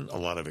regulation, a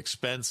lot of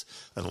expense,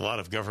 and a lot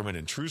of government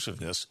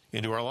intrusiveness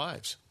into our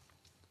lives.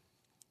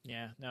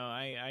 Yeah, no,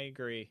 I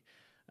agree.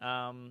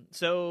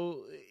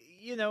 So,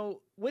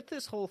 with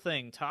this whole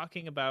thing,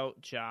 talking about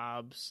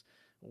jobs,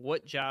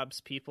 what jobs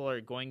people are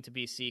going to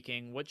be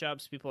seeking, what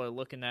jobs people are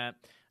looking at,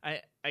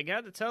 I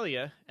got to tell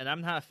you, and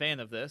I'm not a fan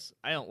of this,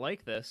 I don't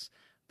like this,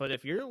 but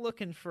if you're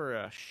looking for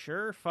a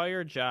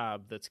surefire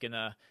job that's going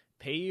to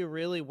pay you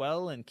really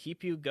well and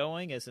keep you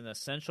going as an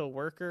essential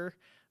worker,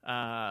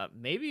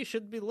 maybe you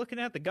should be looking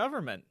at the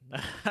government.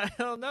 I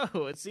don't know.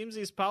 It seems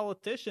these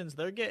politicians,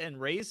 they're getting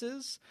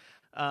raises.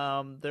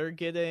 They're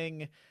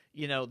getting,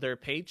 their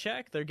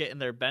paycheck. They're getting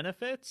their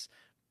benefits.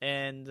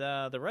 And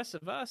the rest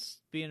of us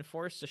being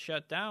forced to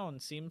shut down,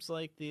 seems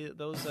like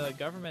those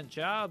government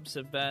jobs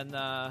have been,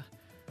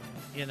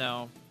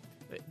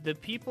 the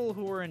people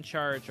who are in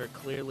charge are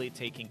clearly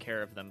taking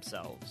care of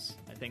themselves.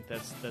 I think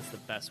that's the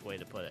best way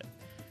to put it.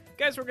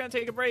 Guys, we're going to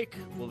take a break.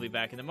 We'll be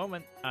back in a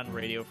moment on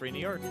Radio Free New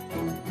York.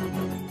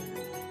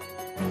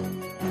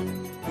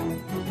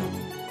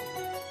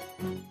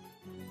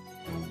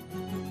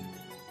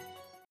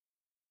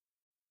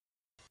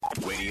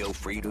 Radio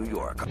Free New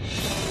York.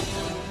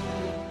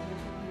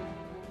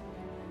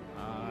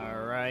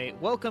 All right.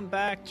 Welcome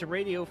back to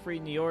Radio Free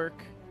New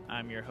York.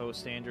 I'm your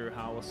host, Andrew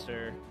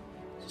Hollister.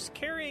 Just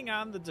carrying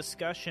on the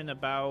discussion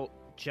about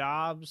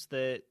jobs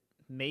that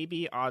may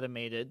be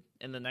automated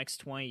in the next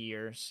 20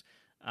 years.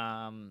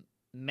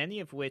 Many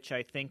of which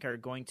I think are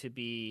going to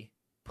be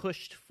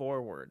pushed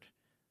forward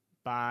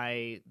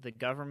by the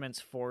government's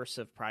force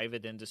of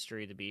private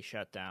industry to be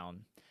shut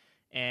down.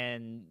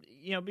 And,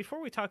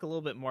 before we talk a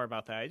little bit more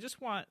about that, I just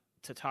want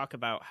to talk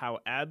about how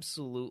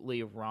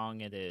absolutely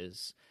wrong it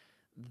is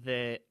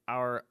that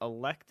our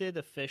elected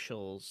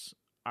officials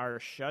are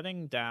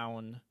shutting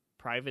down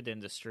private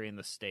industry in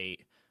the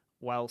state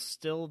while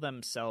still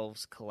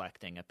themselves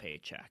collecting a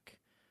paycheck.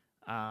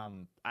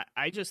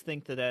 I just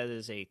think that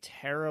is a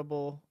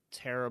terrible,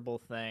 terrible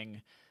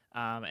thing.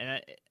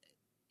 And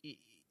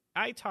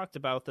I talked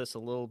about this a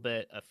little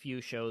bit a few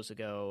shows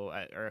ago,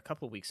 or a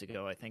couple weeks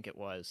ago, I think it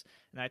was.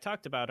 And I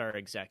talked about our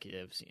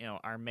executives,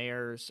 our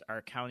mayors,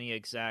 our county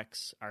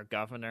execs, our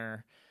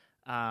governor.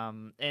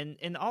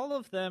 And all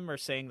of them are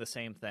saying the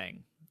same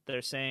thing.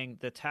 They're saying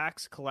the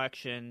tax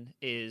collection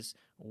is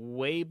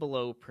way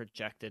below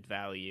projected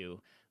value.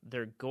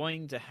 They're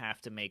going to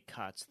have to make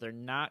cuts. They're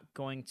not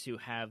going to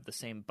have the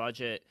same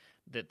budget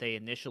that they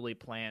initially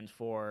planned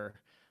for.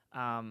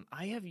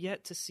 I have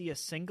yet to see a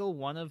single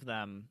one of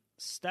them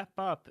step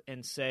up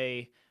and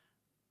say,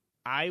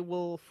 I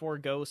will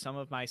forego some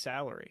of my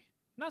salary.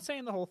 not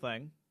saying the whole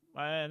thing,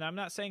 and I'm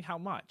not saying how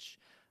much,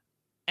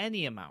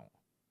 any amount.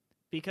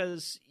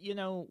 Because,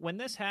 when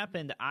this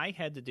happened, I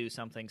had to do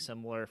something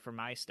similar for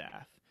my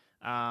staff.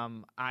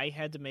 I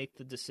had to make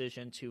the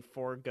decision to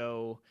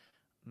forego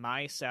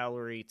my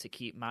salary to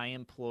keep my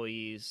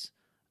employees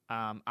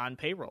on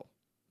payroll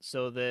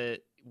so that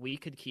we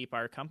could keep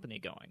our company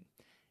going.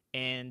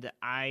 And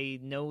I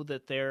know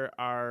that there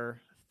are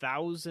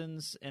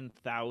thousands and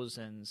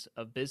thousands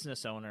of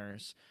business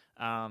owners,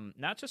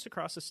 not just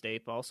across the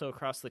state, but also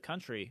across the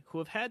country, who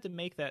have had to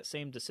make that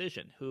same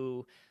decision,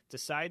 who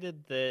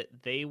decided that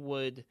they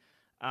would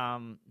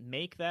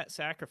make that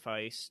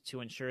sacrifice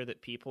to ensure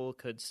that people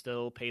could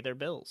still pay their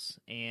bills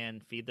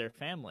and feed their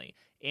family,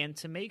 and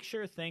to make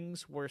sure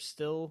things were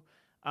still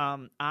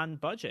on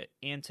budget,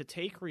 and to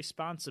take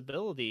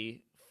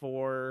responsibility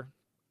for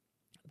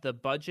the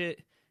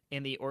budget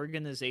and the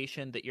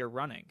organization that you're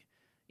running.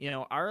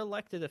 Our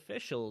elected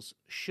officials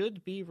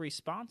should be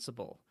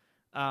responsible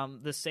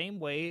the same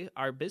way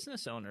our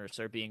business owners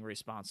are being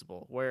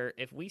responsible, where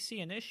if we see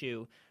an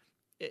issue,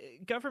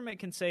 government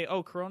can say,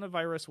 oh,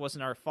 coronavirus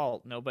wasn't our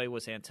fault. Nobody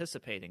was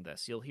anticipating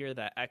this. You'll hear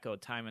that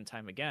echoed time and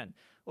time again.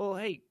 Well,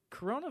 hey,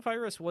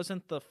 coronavirus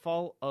wasn't the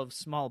fault of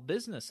small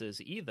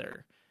businesses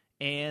either.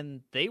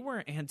 And they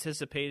weren't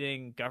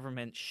anticipating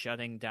government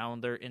shutting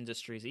down their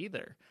industries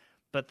either.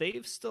 But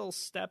they've still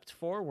stepped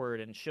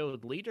forward and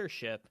showed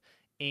leadership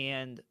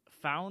and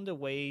found a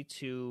way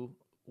to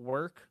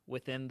work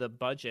within the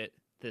budget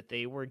that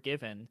they were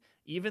given,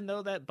 even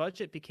though that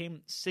budget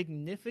became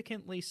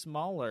significantly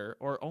smaller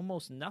or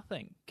almost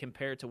nothing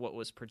compared to what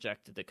was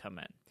projected to come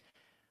in.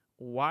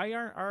 Why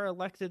aren't our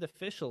elected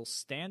officials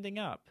standing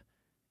up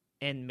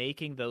and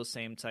making those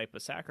same type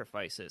of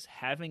sacrifices,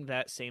 having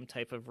that same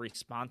type of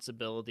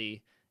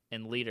responsibility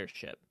and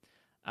leadership?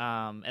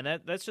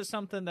 And that's just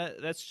something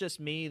that's just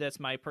me. That's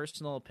my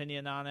personal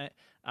opinion on it.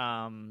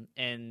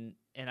 And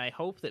I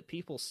hope that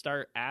people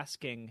start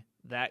asking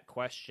that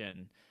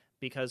question,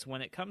 because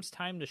when it comes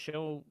time to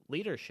show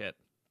leadership,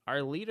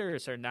 our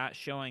leaders are not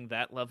showing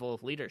that level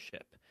of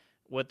leadership.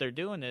 What they're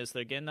doing is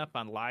they're getting up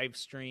on live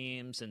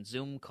streams and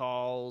Zoom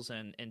calls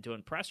and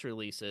doing press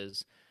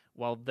releases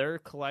while they're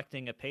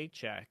collecting a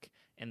paycheck,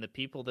 and the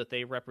people that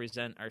they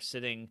represent are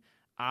sitting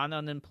on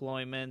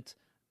unemployment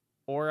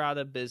or out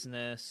of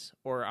business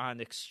or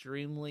on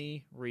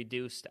extremely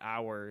reduced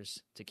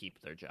hours to keep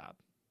their job.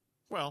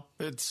 Well,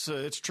 it's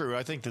true.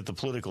 I think that the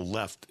political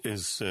left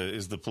is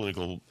the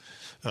political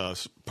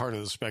part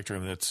of the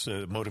spectrum that's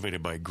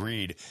motivated by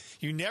greed.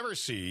 You never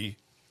see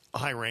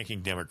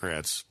high-ranking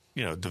Democrats,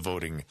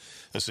 devoting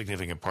a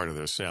significant part of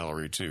their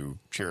salary to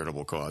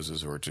charitable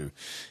causes or to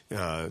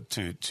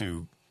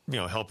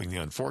helping the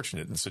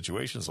unfortunate in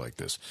situations like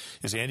this.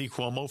 Is Andy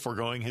Cuomo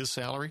foregoing his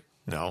salary?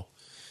 No.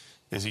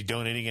 Is he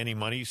donating any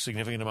money,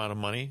 significant amount of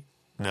money?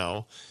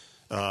 No.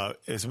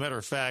 As a matter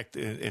of fact,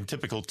 in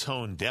typical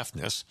tone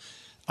deafness,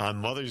 on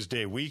Mother's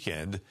Day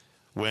weekend,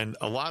 when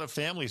a lot of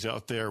families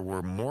out there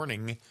were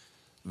mourning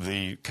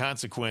the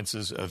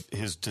consequences of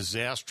his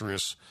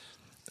disastrous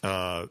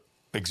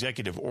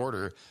executive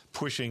order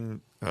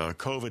pushing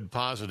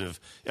COVID-positive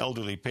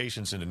elderly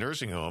patients into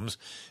nursing homes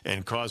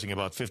and causing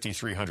about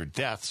 5,300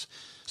 deaths.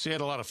 So you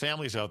had a lot of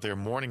families out there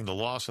mourning the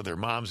loss of their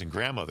moms and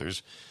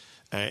grandmothers.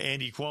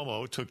 Andy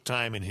Cuomo took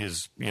time in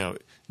his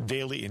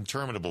daily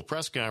interminable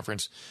press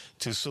conference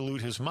to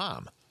salute his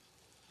mom.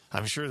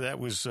 I'm sure that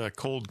was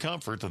cold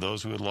comfort to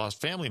those who had lost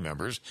family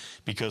members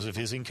because of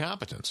his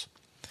incompetence.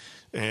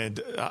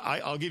 And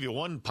I'll give you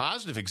one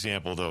positive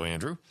example, though,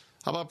 Andrew.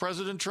 How about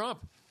President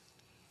Trump?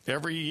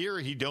 Every year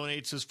he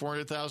donates his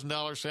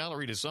 $400,000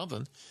 salary to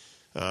something.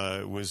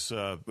 It was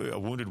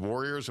Wounded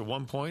Warriors at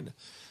one point.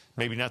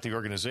 Maybe not the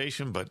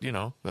organization, but,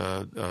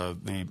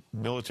 the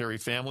military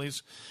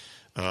families.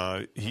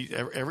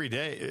 Every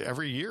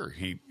year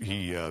he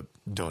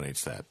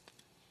donates that.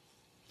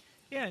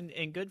 Yeah,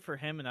 and good for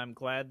him, and I'm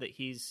glad that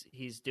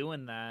he's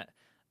doing that.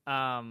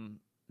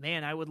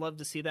 Man, I would love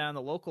to see that on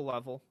the local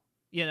level,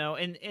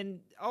 and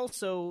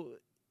also,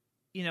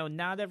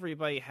 not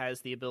everybody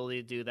has the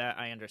ability to do that.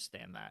 I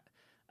understand that.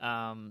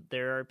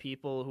 There are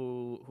people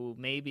who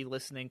may be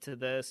listening to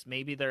this.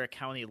 Maybe they're a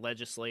county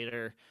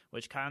legislator,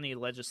 which county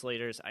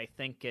legislators, I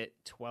think, get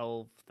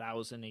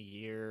 $12,000 a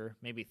year,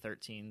 maybe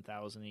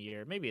 $13,000 a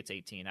year. Maybe it's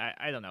 18.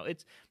 I don't know.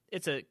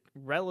 It's a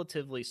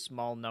relatively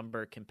small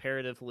number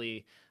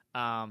comparatively.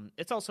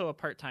 It's also a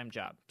part-time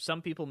job.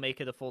 Some people make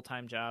it a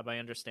full-time job. I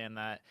understand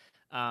that.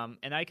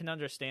 And I can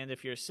understand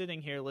if you're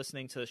sitting here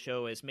listening to the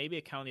show as maybe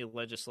a county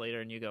legislator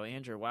and you go,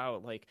 Andrew,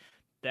 wow,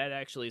 that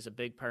actually is a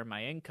big part of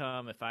my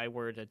income. If I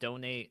were to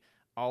donate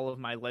all of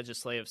my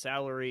legislative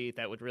salary,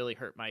 that would really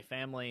hurt my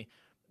family.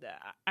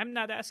 I'm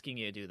not asking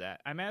you to do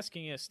that. I'm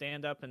asking you to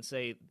stand up and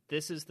say,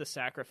 this is the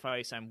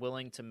sacrifice I'm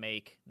willing to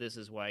make. This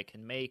is what I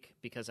can make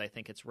because I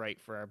think it's right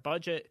for our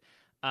budget.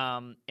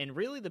 And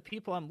really the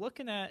people I'm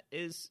looking at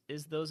is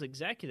those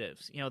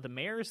executives. The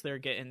mayors, they're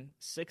getting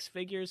 6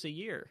 figures a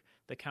year.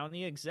 The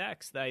county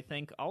execs that I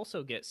think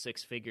also get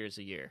 6 figures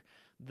a year.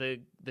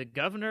 The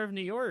governor of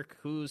New York,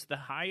 who's the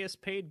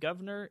highest paid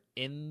governor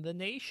in the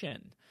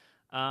nation.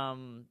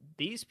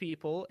 these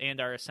people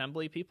and our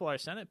assembly people, our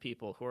Senate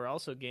people, who are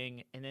also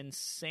getting an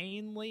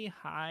insanely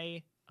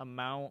high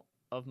amount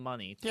of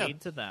money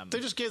paid to them. They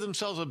just gave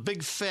themselves a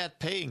big fat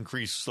pay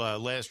increase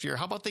last year.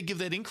 How about they give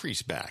that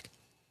increase back?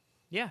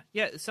 Yeah,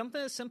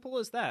 something as simple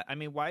as that. I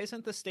mean, why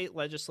isn't the state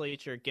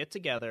legislature get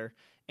together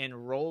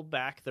and roll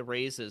back the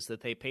raises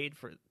that they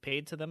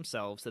paid to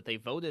themselves, that they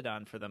voted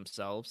on for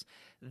themselves?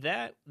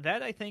 That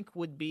I think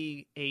would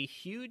be a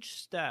huge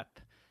step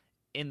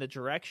in the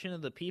direction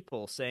of the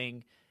people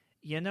saying,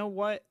 you know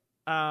what,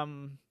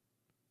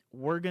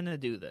 we're going to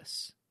do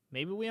this.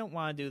 Maybe we don't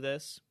want to do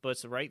this, but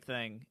it's the right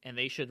thing, and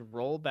they should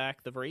roll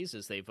back the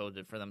raises they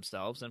voted for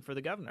themselves and for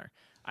the governor.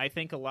 I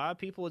think a lot of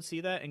people would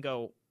see that and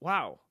go,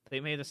 wow,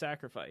 they made a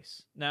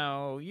sacrifice.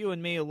 Now, you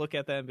and me will look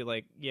at that and be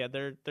like, yeah,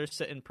 they're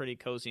sitting pretty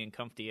cozy and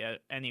comfy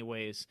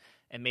anyways,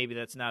 and maybe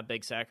that's not a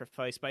big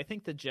sacrifice. But I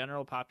think the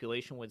general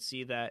population would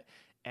see that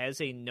as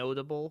a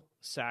notable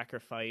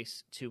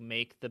sacrifice to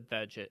make the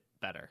budget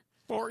better.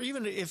 Or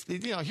even if,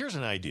 here's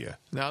an idea.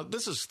 Now,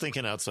 this is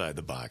thinking outside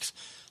the box.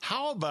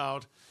 How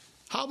about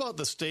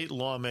the state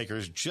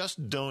lawmakers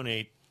just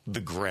donate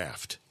the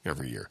graft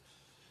every year?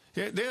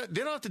 They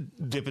don't have to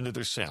dip into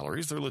their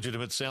salaries, their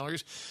legitimate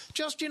salaries.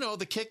 Just, the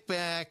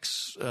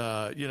kickbacks,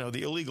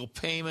 the illegal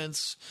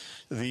payments,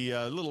 the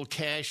little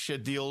cash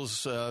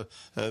deals that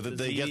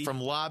they get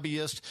from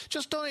lobbyists.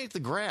 Just donate the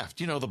graft,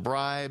 the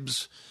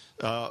bribes.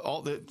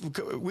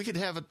 We could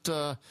have it,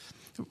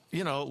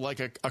 like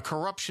a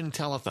corruption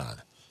telethon.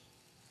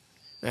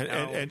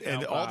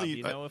 And all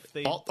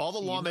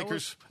the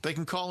lawmakers, they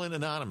can call in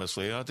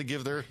anonymously. They don't have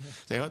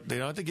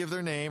to give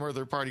their name or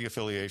their party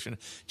affiliation.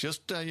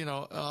 Just I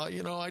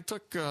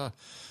took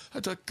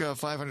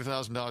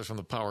 $500,000 from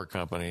the power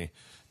company,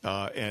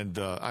 and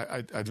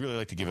I'd really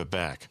like to give it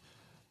back.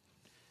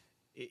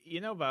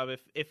 Bob,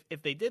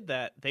 if they did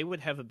that, they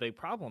would have a big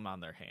problem on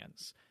their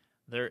hands.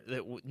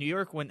 New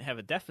York wouldn't have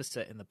a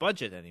deficit in the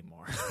budget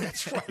anymore.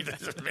 That's right.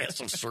 There's a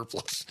massive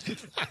surplus. Can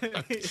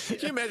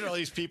you imagine all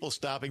these people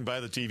stopping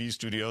by the TV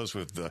studios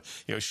with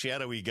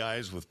shadowy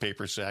guys with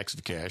paper sacks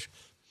of cash?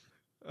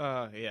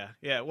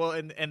 Yeah. Well,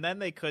 and then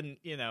they couldn't,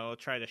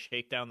 try to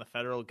shake down the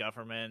federal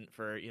government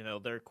for,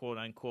 their quote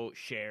unquote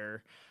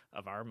share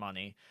of our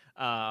money.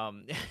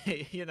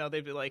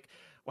 They'd be like,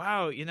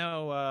 wow,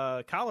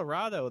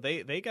 Colorado,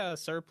 they got a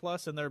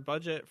surplus in their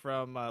budget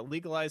from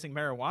legalizing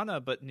marijuana,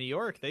 but New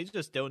York, they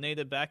just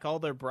donated back all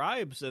their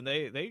bribes, and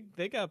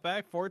they got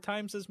back 4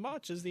 times as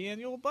much as the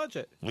annual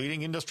budget.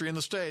 Leading industry in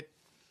the state.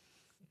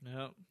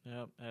 Yep,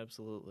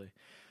 absolutely.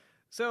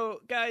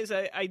 So, guys,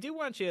 I do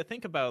want you to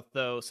think about,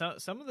 though,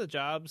 some of the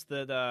jobs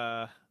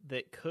that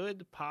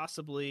could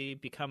possibly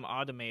become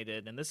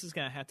automated, and this is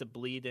going to have to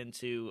bleed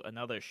into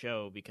another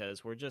show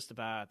because we're just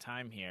about out of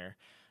time here.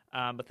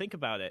 But think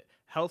about it.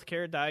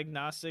 Healthcare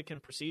diagnostic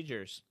and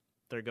procedures,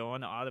 they're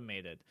going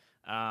automated.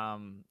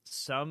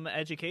 Some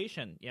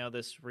education,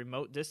 this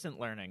remote distant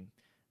learning,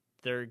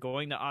 they're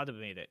going to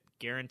automate it,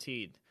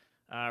 guaranteed.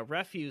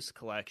 Refuse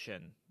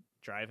collection,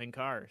 driving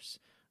cars.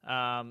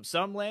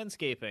 Some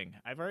landscaping.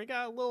 I've already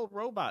got a little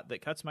robot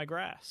that cuts my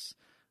grass.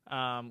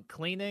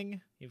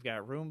 Cleaning, you've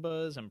got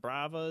Roombas and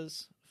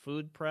Bravas.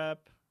 Food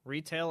prep.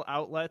 Retail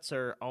outlets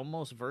are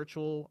almost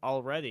virtual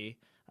already.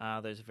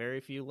 There's very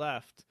few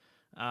left.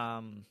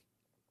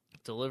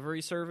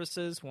 Delivery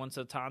services, once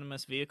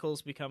autonomous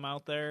vehicles become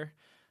out there,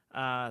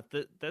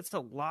 that's a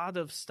lot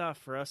of stuff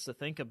for us to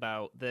think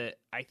about that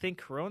I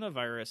think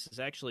coronavirus is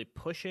actually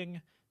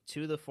pushing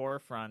to the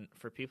forefront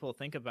for people to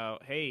think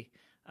about. Hey,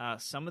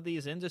 some of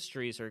these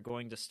industries are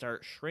going to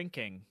start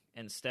shrinking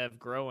instead of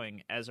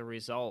growing as a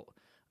result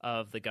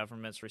of the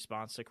government's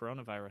response to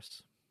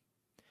coronavirus.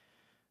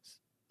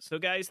 So,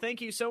 guys,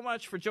 thank you so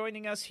much for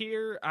joining us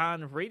here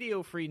on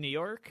Radio Free New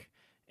York.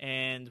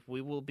 And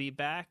we will be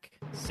back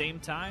same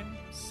time,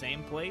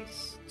 same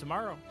place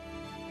tomorrow.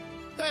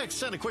 Thanks.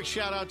 Send a quick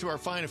shout out to our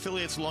fine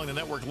affiliates along the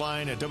network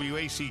line at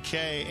WACK,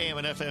 AM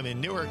and FM in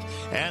Newark,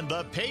 and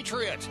The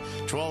Patriot,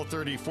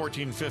 1230,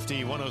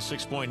 1450,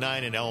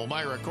 106.9 in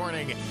Elmira,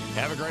 Corning.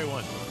 Have a great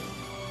one.